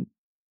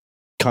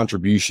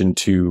contribution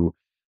to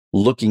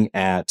looking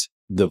at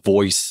the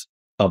voice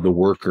of the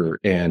worker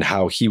and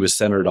how he was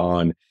centered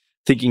on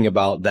thinking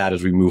about that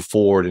as we move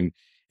forward. And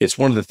it's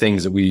one of the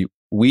things that we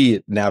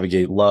at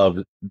Navigate love,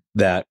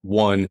 that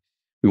one,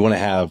 we want to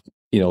have,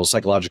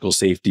 psychological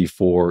safety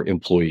for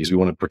employees. We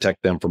want to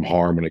protect them from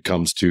harm when it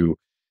comes to,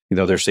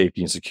 their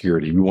safety and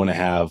security. We want to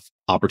have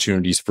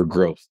opportunities for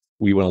growth.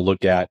 We want to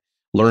look at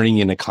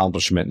learning and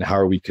accomplishment and how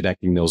are we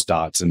connecting those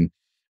dots. And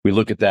we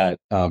look at that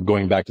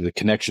going back to the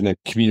connection and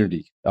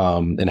community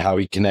and how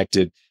he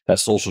connected that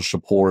social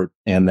support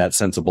and that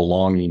sense of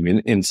belonging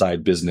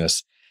inside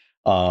business,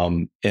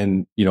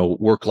 and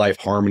work-life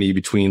harmony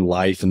between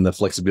life and the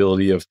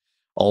flexibility of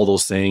all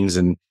those things,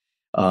 and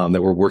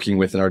that we're working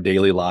with in our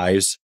daily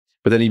lives.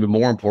 But then even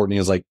more importantly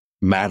is like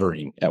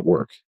mattering at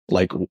work,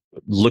 like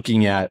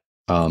looking at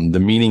the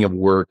meaning of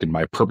work and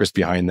my purpose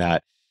behind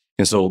that.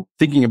 And so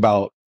thinking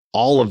about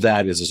all of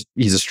that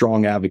he's a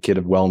strong advocate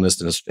of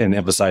wellness and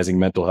emphasizing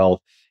mental health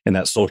and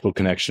that social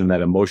connection,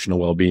 that emotional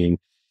well-being.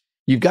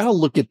 You've got to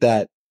look at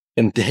that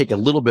and take a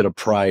little bit of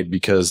pride,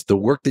 because the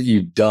work that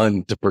you've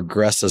done to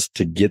progress us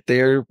to get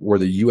there, where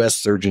the U.S.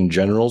 Surgeon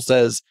General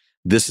says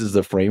this is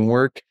the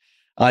framework,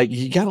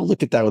 you got to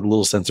look at that with a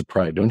little sense of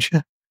pride, don't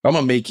you? I'm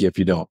going to make you if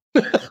you don't.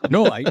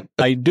 No,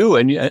 I do.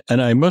 And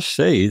I must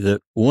say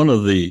that one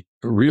of the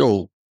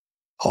real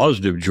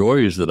positive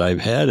joys that I've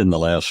had in the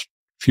last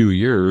few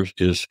years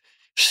is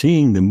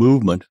seeing the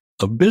movement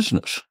of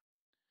business.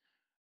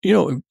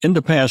 In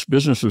the past,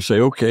 business would say,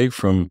 okay,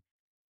 from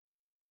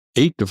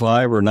 8 to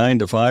 5 or 9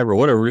 to 5 or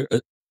whatever,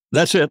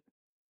 that's it.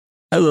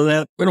 Other than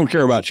that, we don't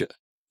care about you.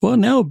 Well,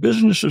 now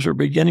businesses are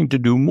beginning to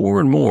do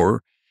more and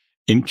more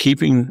in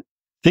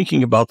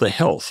thinking about the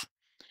health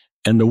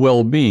and the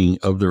well-being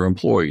of their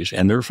employees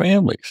and their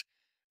families.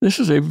 This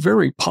is a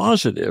very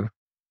positive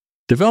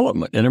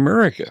development in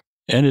America,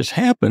 and it's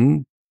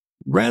happened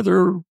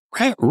rather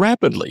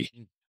rapidly.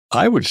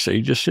 I would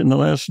say just in the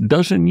last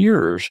dozen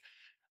years,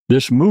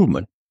 this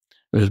movement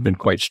has been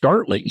quite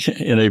startling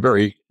in a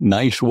very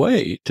nice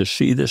way to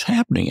see this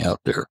happening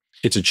out there.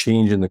 It's a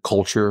change in the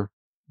culture,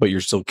 but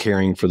you're still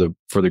caring for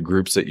the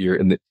groups that you're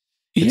in.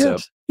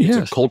 It's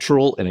a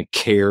cultural and a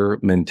care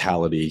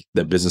mentality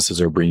that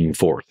businesses are bringing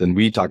forth. And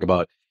we talk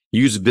about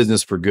use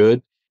business for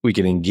good. We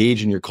can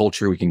engage in your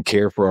culture. We can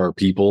care for our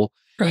people.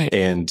 Right.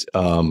 And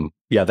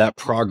that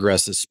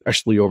progress,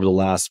 especially over the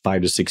last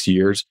 5 to 6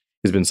 years,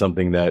 has been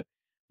something that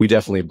we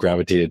definitely have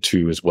gravitated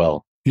to as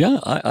well. Yeah,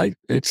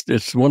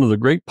 it's one of the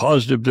great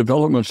positive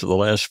developments of the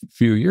last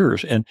few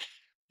years, and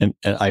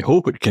I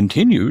hope it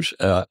continues.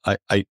 I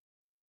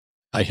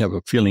have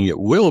a feeling it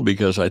will,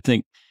 because I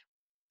think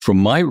from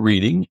my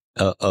reading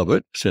of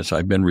it since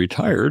I've been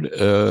retired,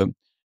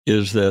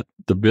 is that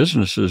the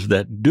businesses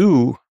that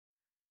do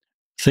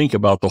think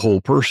about the whole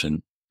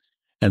person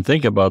and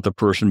think about the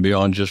person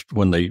beyond just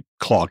when they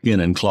clock in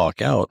and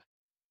clock out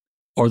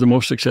are the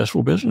most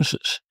successful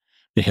businesses.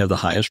 They have the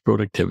highest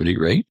productivity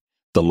rate,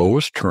 the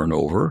lowest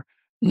turnover,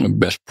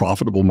 best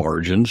profitable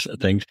margins,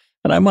 things.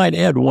 And I might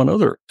add one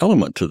other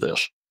element to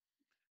this.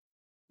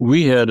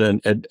 We had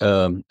an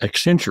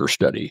Accenture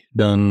study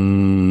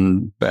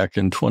done back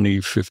in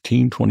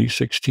 2015,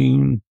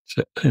 2016.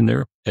 In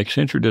there,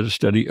 Accenture did a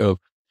study of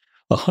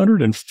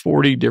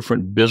 140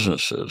 different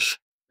businesses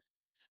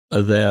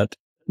that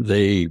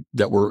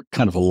were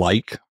kind of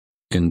alike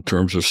in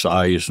terms of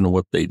size and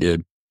what they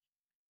did.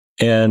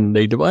 And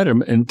they divided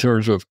them in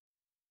terms of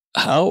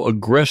how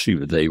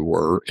aggressive they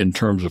were in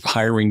terms of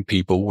hiring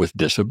people with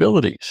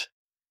disabilities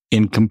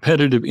in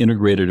competitive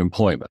integrated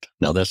employment.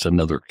 Now, that's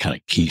another kind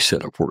of key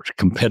set of words,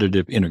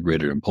 competitive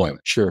integrated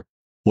employment. Sure.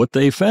 What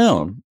they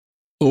found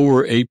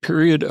over a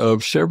period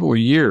of several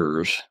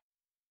years,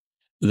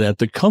 that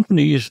the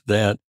companies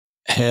that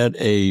had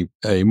a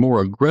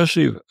more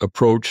aggressive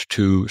approach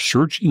to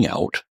searching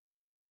out,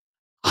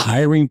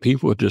 hiring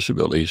people with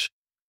disabilities,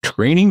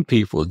 training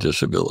people with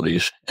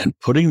disabilities, and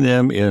putting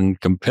them in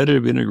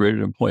competitive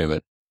integrated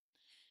employment,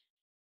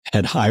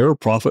 had higher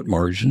profit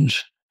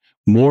margins,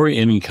 more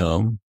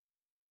income,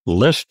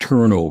 less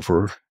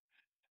turnover.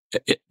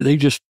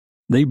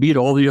 They beat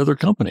all the other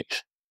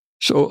companies.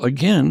 So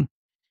again,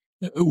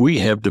 we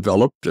have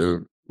developed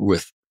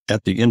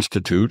at the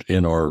Institute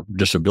in our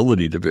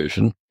disability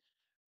division,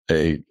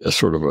 a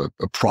sort of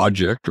a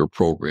project or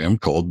program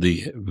called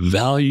the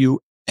Value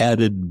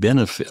Added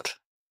Benefit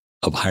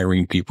of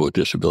Hiring People with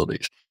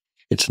Disabilities.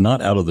 It's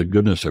not out of the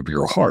goodness of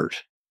your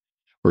heart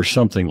or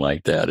something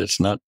like that. It's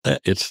not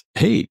that. It's,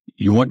 hey,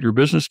 you want your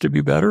business to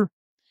be better?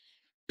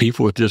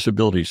 People with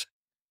disabilities,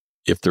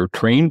 if they're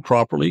trained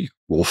properly,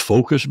 will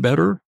focus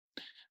better.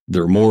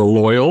 They're more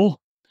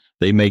loyal.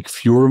 They make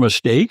fewer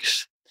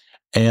mistakes,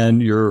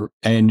 and your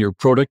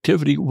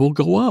productivity will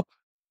go up.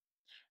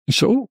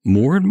 So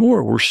more and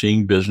more, we're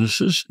seeing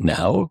businesses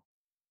now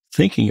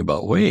thinking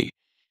about, wait,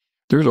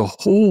 there's a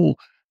whole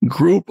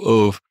group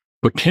of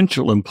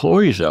potential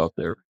employees out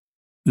there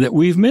that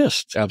we've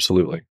missed.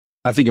 Absolutely.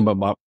 I think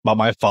about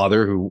my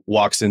father, who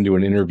walks into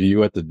an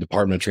interview at the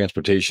Department of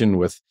Transportation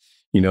with,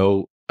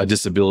 a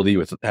disability,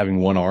 with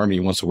having one arm. And he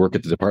wants to work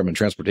at the Department of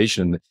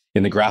Transportation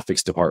in the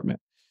graphics department.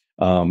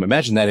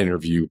 Imagine that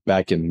interview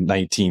back in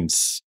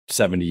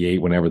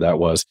 1978, whenever that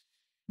was.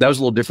 That was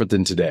a little different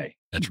than today.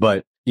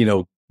 But, I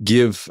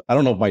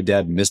don't know if my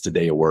dad missed a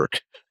day of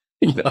work.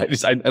 I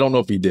don't know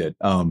if he did.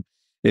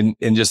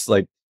 And just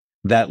like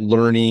that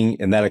learning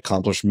and that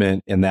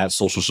accomplishment and that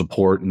social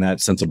support and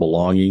that sense of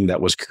belonging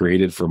that was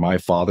created for my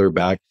father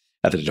back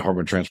at the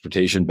Department of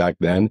Transportation back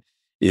then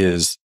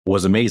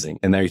was amazing.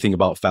 And now you think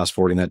about fast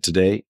forwarding that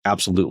today,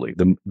 absolutely.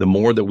 The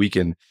more that we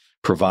can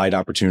provide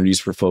opportunities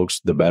for folks,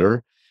 the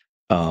better.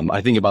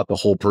 I think about the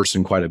whole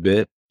person quite a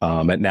bit.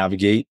 At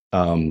Navigate,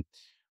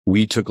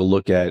 we took a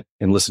look at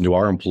and listened to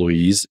our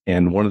employees.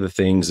 And one of the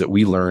things that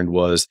we learned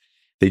was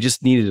they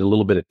just needed a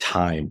little bit of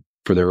time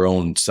for their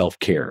own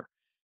self-care.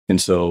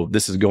 And so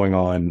this is going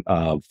on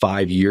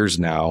 5 years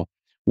now,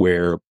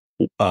 where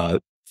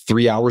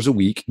 3 hours a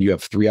week, you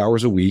have 3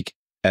 hours a week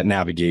at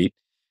Navigate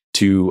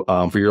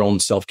for your own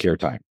self-care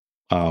time.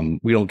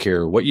 We don't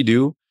care what you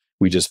do.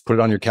 We just put it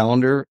on your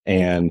calendar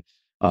and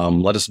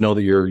let us know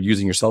that you're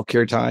using your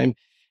self-care time.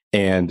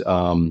 And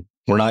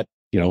we're not,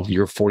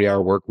 your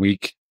 40-hour work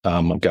week.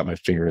 I've got my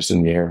fingers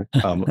in the air,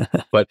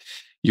 but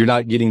you're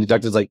not getting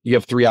deducted. It's like you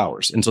have 3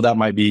 hours. And so that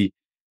might be,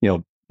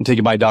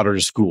 taking my daughter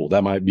to school.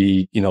 That might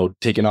be,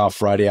 taking off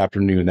Friday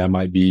afternoon. That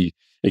might be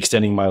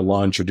extending my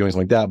lunch or doing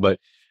something like that. But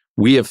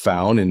we have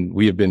found, and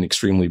we have been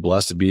extremely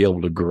blessed to be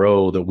able to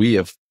grow, that we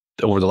have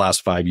over the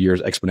last 5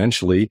 years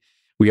exponentially.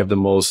 We have the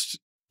most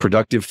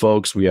productive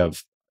folks. We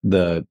have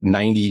the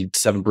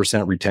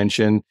 97%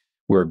 retention.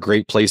 We're a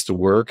great place to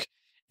work.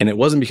 And it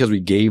wasn't because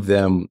we gave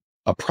them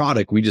a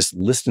product. We just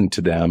listened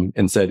to them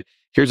and said,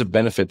 here's a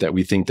benefit that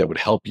we think that would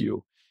help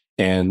you.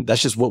 And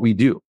that's just what we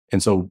do.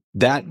 And so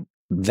that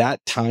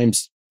time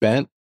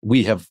spent,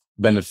 we have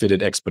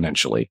benefited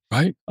exponentially,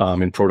 Right.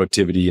 In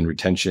productivity and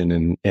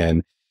retention.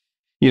 And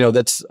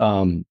that's,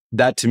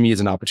 that to me is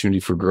an opportunity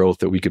for growth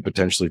that we could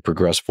potentially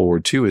progress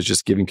forward to, is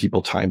just giving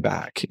people time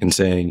back and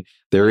saying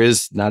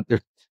there's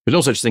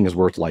no such thing as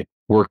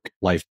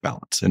work-life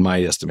balance in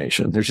my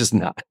estimation. There's just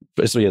not,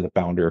 especially as a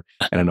founder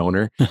and an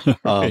owner.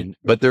 Right.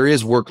 But there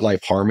is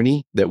work-life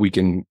harmony that we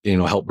can,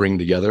 help bring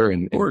together.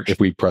 And if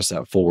we press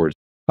that forward.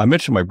 I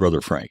mentioned my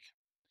brother, Frank.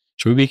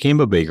 So he became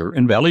a baker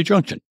in Valley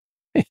Junction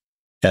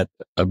at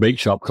a bake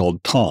shop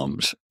called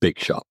Tom's Bake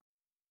Shop.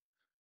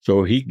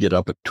 So he'd get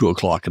up at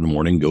 2:00 in the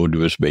morning, go do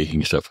his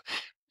baking stuff.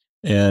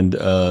 And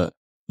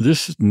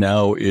this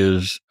now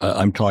is,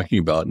 I'm talking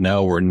about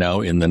now, we're now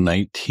in the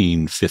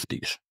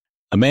 1950s.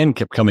 A man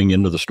kept coming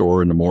into the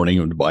store in the morning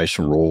to buy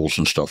some rolls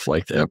and stuff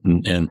like that.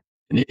 And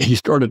he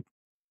started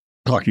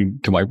talking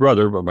to my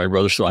brother, but my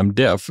brother said, I'm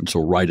deaf, and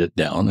so write it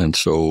down. And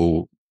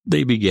so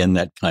they began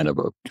that kind of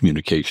a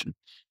communication.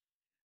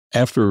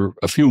 After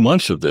a few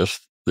months of this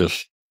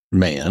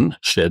man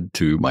said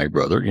to my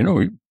brother,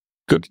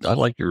 good, I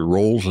like your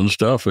rolls and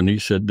stuff. And he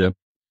said,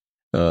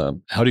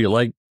 how do you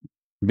like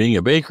being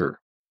a baker?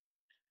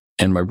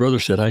 And my brother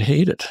said, I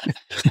hate it.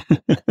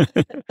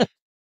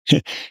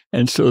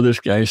 And so this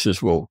guy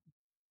says, well,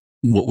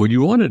 what would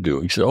you want to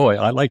do? He said,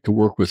 I like to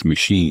work with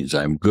machines.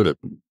 I'm good at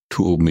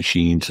tool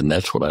machines, and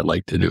that's what I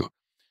like to do.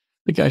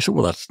 The guy said,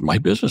 well, that's my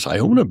business. I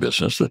own a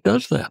business that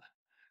does that.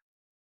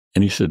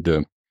 And he said,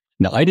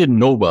 now, I didn't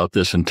know about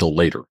this until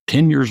later.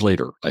 10 years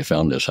later, I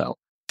found this out.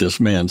 This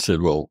man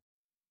said, well,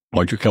 why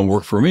don't you come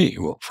work for me?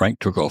 Well, Frank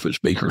took off his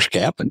baker's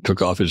cap and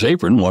took off his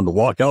apron and wanted to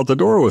walk out the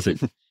door with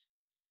him.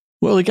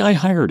 Well, the guy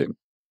hired him.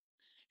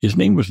 His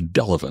name was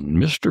Delavan,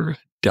 Mr.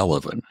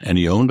 Delavan, and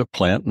he owned a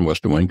plant in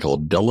West Des Moines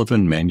called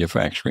Delavan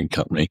Manufacturing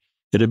Company.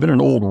 It had been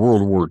an old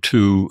World War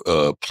II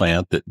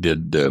plant that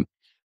did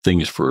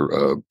things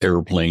for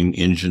airplane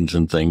engines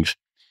and things.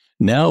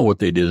 Now what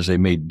they did is they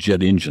made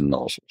jet engine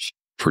nozzles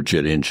for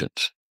jet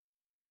engines.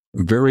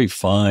 Very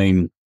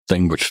fine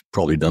thing, which is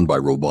probably done by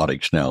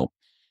robotics now.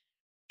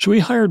 So he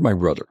hired my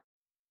brother.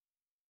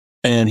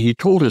 And he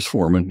told his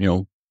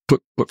foreman,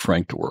 put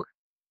Frank to work.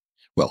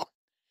 Well,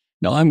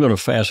 now I'm going to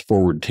fast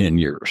forward 10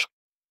 years.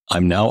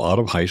 I'm now out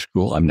of high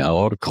school. I'm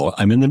now out of college.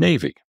 I'm in the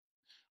Navy.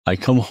 I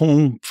come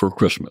home for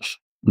Christmas.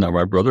 Now,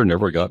 my brother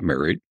never got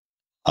married.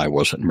 I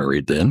wasn't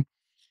married then.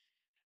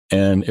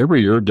 And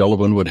every year,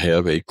 Delavan would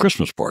have a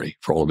Christmas party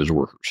for all of his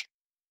workers.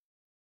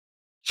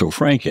 So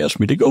Frank asked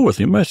me to go with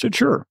him. I said,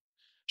 sure.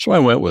 So I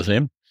went with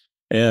him,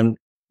 and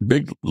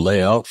big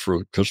layout for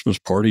a Christmas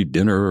party,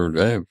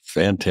 dinner,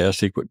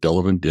 fantastic what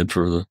Delavan did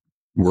for the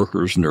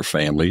workers and their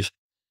families.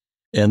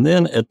 And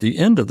then at the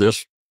end of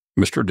this,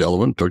 Mr.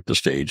 Delavan took the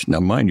stage. Now,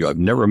 mind you, I've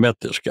never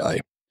met this guy.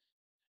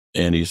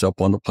 And he's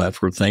up on the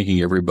platform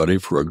thanking everybody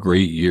for a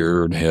great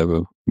year and have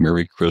a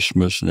Merry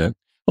Christmas. And that.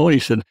 Oh, and he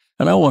said,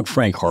 and I want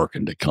Frank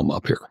Harkin to come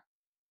up here.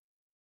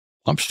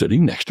 I'm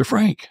sitting next to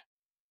Frank.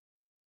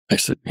 I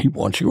said, he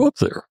wants you up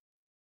there.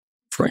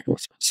 Frank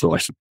was. So I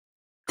said,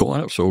 go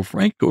on up. So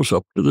Frank goes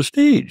up to the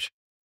stage.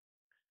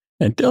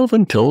 And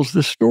Delavan tells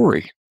this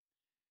story.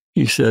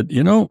 He said,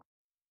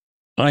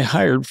 I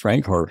hired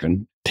Frank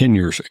Harkin 10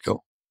 years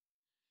ago.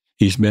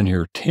 He's been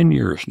here 10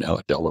 years now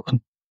at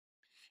Delavan.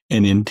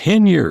 And in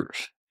 10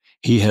 years,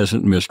 he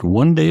hasn't missed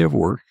one day of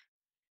work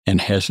and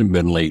hasn't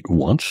been late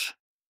once.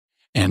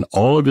 And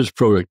all of his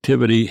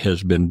productivity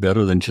has been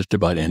better than just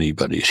about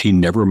anybody's. He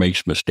never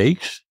makes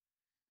mistakes,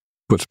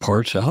 puts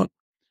parts out.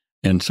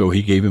 And so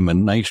he gave him a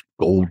nice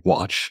gold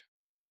watch.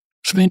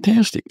 It's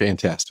fantastic.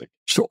 Fantastic.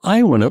 So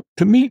I went up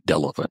to meet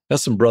Delavan.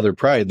 That's some brother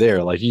pride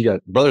there. Like you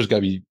got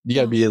to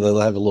be able to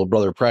have a little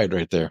brother pride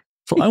right there.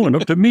 So I went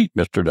up to meet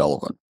Mr.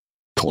 Delavan.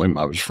 Told him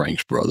I was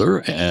Frank's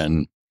brother.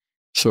 And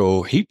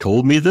so he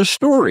told me this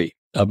story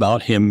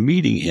about him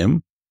meeting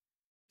him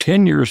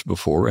 10 years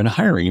before and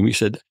hiring him. He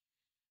said,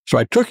 so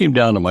I took him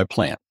down to my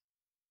plant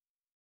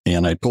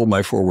and I told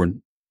my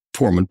foreman,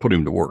 put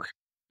him to work,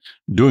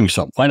 doing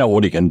something, find out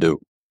what he can do.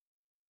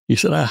 He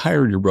said, I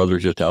hired your brother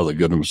just out of the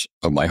goodness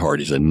of my heart.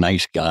 He's a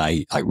nice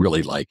guy. I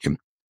really like him.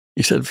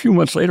 He said, a few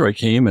months later, I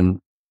came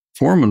and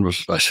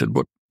I said,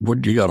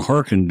 what you got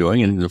Harkin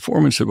doing? And the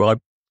foreman said, well, I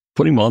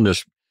put him on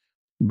this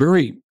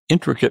very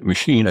intricate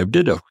machine. I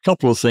did a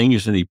couple of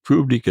things and he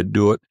proved he could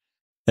do it.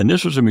 And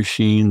this was a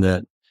machine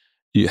that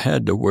you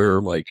had to wear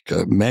like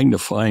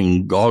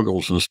magnifying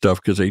goggles and stuff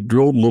because they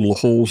drilled little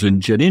holes in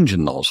jet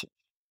engine nozzles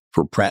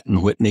for Pratt &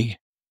 Whitney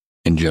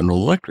and General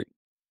Electric.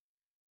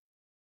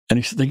 And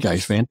he said, the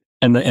guy's fantastic.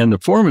 And the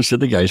foreman said,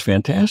 the guy's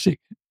fantastic.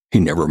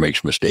 He never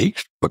makes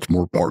mistakes, puts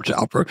more parts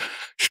out for,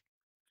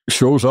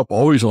 shows up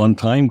always on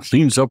time,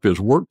 cleans up his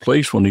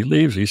workplace when he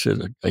leaves. He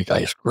said, the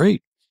guy's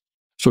great.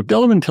 So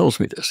Delavan tells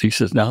me this. He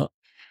says, now,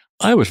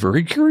 I was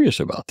very curious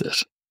about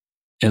this.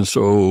 And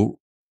so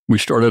we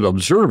started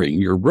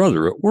observing your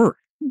brother at work.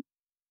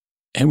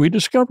 And we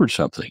discovered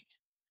something.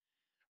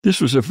 This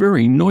was a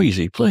very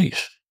noisy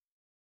place.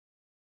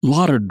 A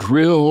lot of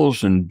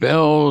drills and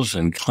bells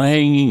and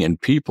clanging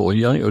and people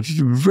yelling. It was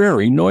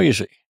very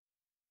noisy.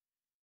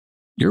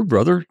 your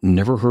brother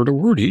never heard a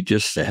word. He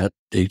just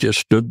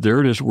stood there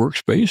at his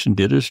workspace and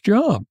did his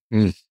job.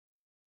 Mm.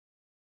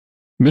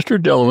 Mr.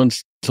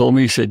 Delavance told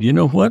me, he said, you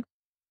know what?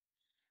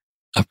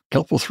 A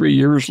couple, 3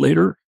 years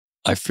later,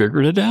 I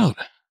figured it out.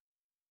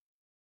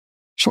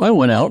 So I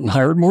went out and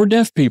hired more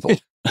deaf people.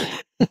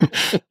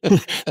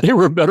 They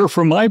were better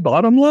for my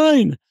bottom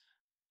line.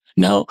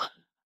 Now,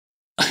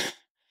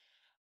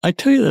 I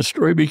tell you that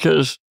story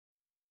because,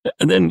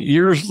 and then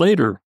years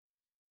later,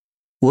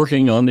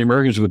 working on the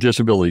Americans with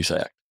Disabilities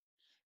Act,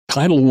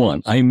 Title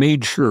I, I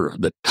made sure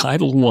that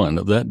Title I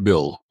of that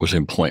bill was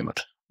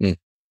employment. Mm.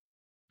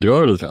 The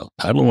other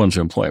Title I is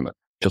employment,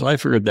 because I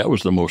figured that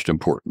was the most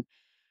important,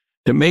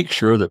 to make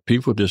sure that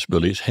people with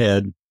disabilities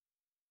had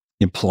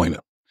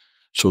employment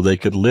so they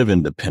could live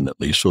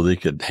independently, so they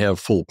could have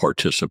full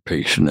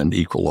participation and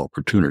equal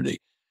opportunity.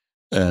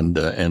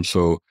 And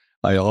so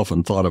I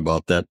often thought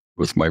about that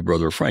with my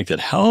brother Frank, that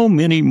how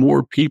many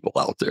more people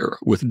out there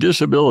with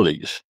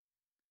disabilities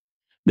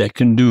that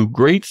can do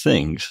great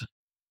things,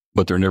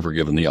 but they're never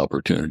given the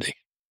opportunity.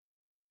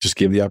 Just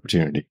give the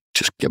opportunity.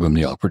 Just give them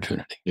the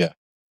opportunity. Yeah.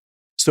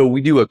 So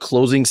we do a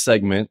closing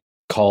segment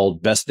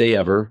called Best Day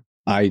Ever.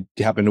 I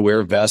happen to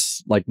wear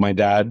vests like my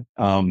dad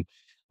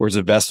wears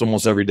a vest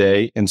almost every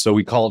day. And so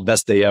we call it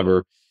Best Day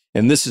Ever.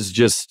 And this is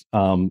just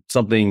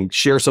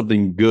share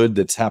something good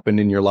that's happened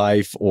in your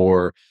life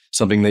or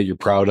something that you're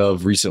proud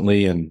of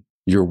recently. And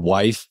your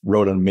wife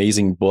wrote an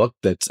amazing book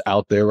that's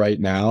out there right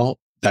now.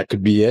 That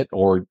could be it.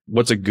 Or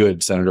what's a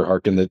good, Senator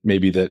Harkin, that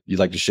maybe that you'd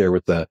like to share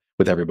with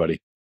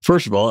everybody?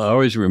 First of all, I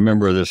always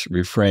remember this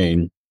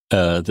refrain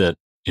that,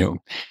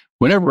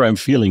 whenever I'm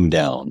feeling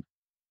down,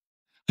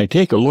 I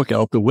take a look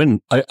out the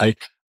window. I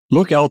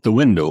look out the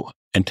window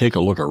and take a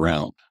look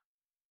around.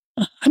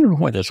 I don't know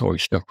why that's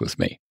always stuck with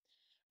me.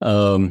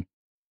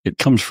 It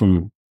comes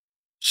from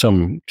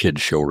some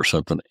kid's show or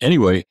something.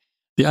 Anyway,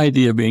 the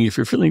idea being, if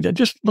you're feeling that,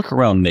 just look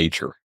around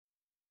nature.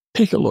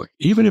 Take a look.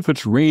 Even if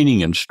it's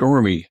raining and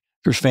stormy,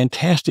 there's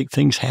fantastic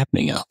things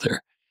happening out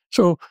there.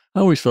 So I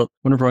always thought,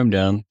 whenever I'm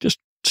down, just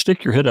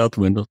stick your head out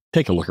the window,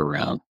 take a look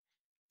around.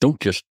 Don't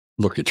just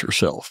look at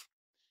yourself.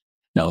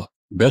 Now,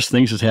 best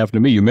things that's happened to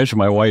me, you mentioned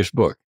my wife's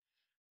book.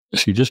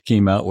 She just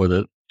came out with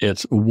it.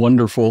 It's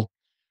wonderful.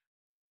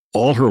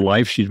 All her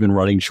life, she's been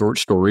writing short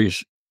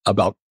stories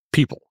about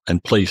people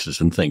and places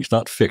and things,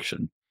 not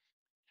fiction.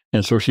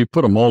 And so she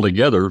put them all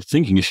together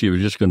thinking she was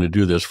just going to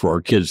do this for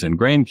our kids and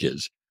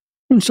grandkids.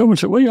 And someone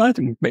said, well, I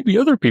think maybe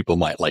other people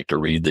might like to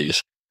read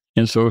these.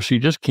 And so she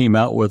just came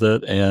out with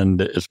it, and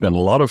it's been a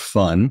lot of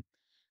fun.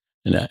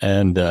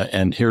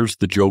 And here's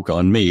the joke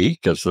on me,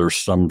 because there's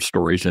some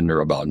stories in there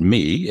about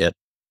me. It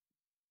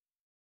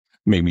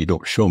maybe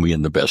don't show me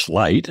in the best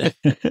light,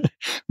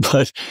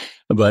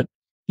 but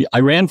yeah, I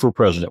ran for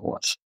president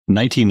once,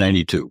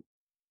 1992.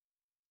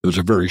 It was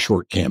a very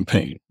short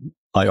campaign.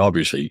 I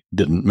obviously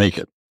didn't make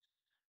it.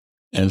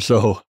 And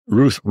so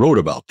Ruth wrote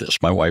about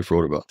this. My wife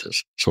wrote about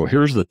this. So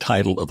here's the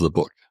title of the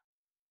book: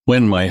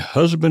 When My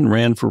Husband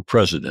Ran for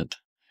President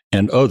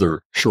and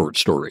Other Short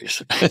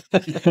Stories.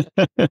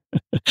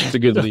 It's a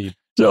good lead.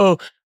 So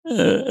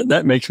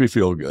that makes me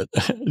feel good,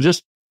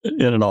 just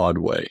in an odd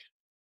way.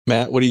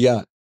 Matt, what do you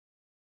got?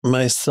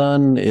 My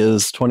son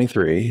is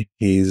 23.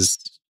 He's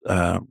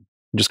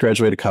just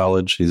graduated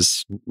college.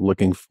 He's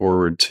looking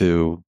forward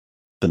to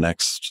the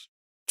next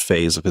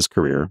phase of his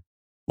career,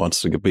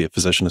 wants to be a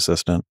physician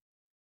assistant.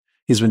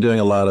 He's been doing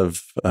a lot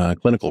of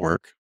clinical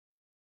work.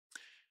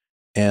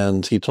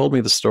 And he told me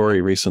the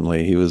story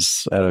recently. He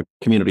was at a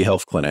community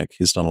health clinic.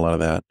 He's done a lot of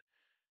that.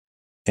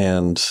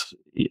 And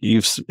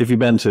if you've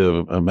been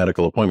to a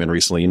medical appointment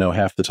recently,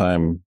 half the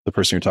time the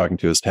person you're talking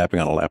to is tapping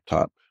on a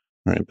laptop,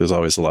 right? There's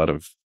always a lot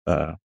of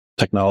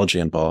technology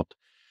involved.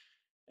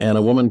 And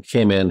a woman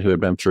came in who had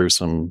been through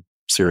some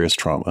serious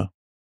trauma.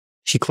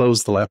 He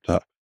closed the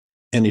laptop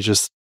and he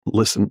just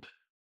listened.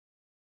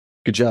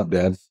 Good job,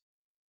 Dad.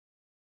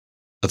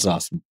 That's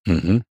awesome.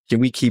 Mm-hmm. Can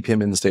we keep him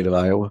in the state of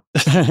Iowa?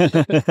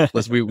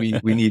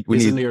 We need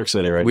He's in New York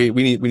City, right? We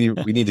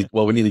need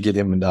to get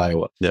him into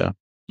Iowa. Yeah.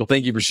 Well,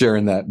 thank you for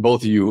sharing that,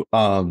 both of you.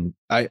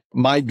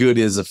 My good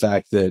is the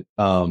fact that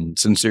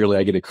sincerely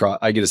I get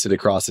to sit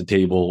across the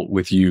table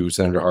with you,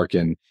 Senator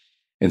Harkin,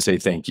 and say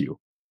thank you.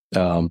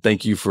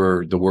 Thank you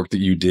for the work that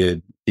you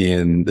did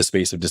in the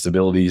space of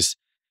disabilities,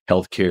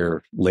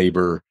 healthcare,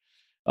 labor,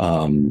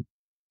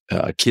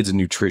 kids and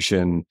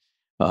nutrition,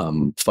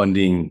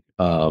 funding,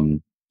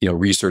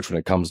 research when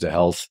it comes to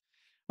health.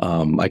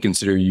 I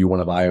consider you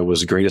one of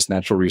Iowa's greatest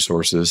natural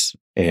resources,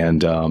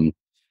 and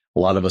a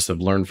lot of us have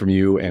learned from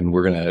you, and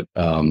we're going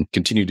to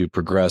continue to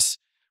progress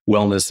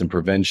wellness and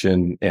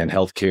prevention and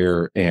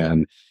healthcare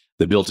and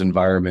the built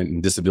environment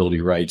and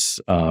disability rights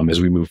as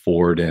we move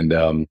forward.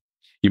 And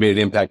you made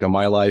an impact on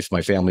my life,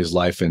 my family's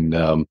life,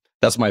 and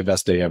that's my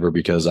best day ever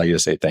because I get to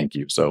say thank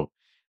you. So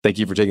thank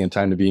you for taking the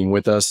time to being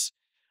with us.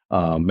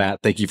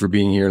 Matt, thank you for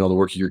being here and all the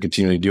work you're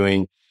continually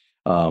doing.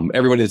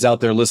 Everybody that's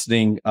out there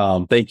listening,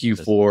 thank you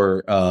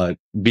for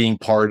being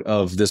part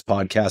of this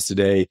podcast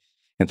today.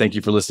 And thank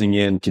you for listening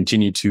in.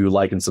 Continue to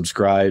like and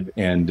subscribe,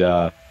 and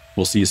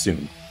we'll see you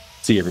soon.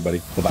 See you,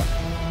 everybody.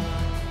 Bye-bye.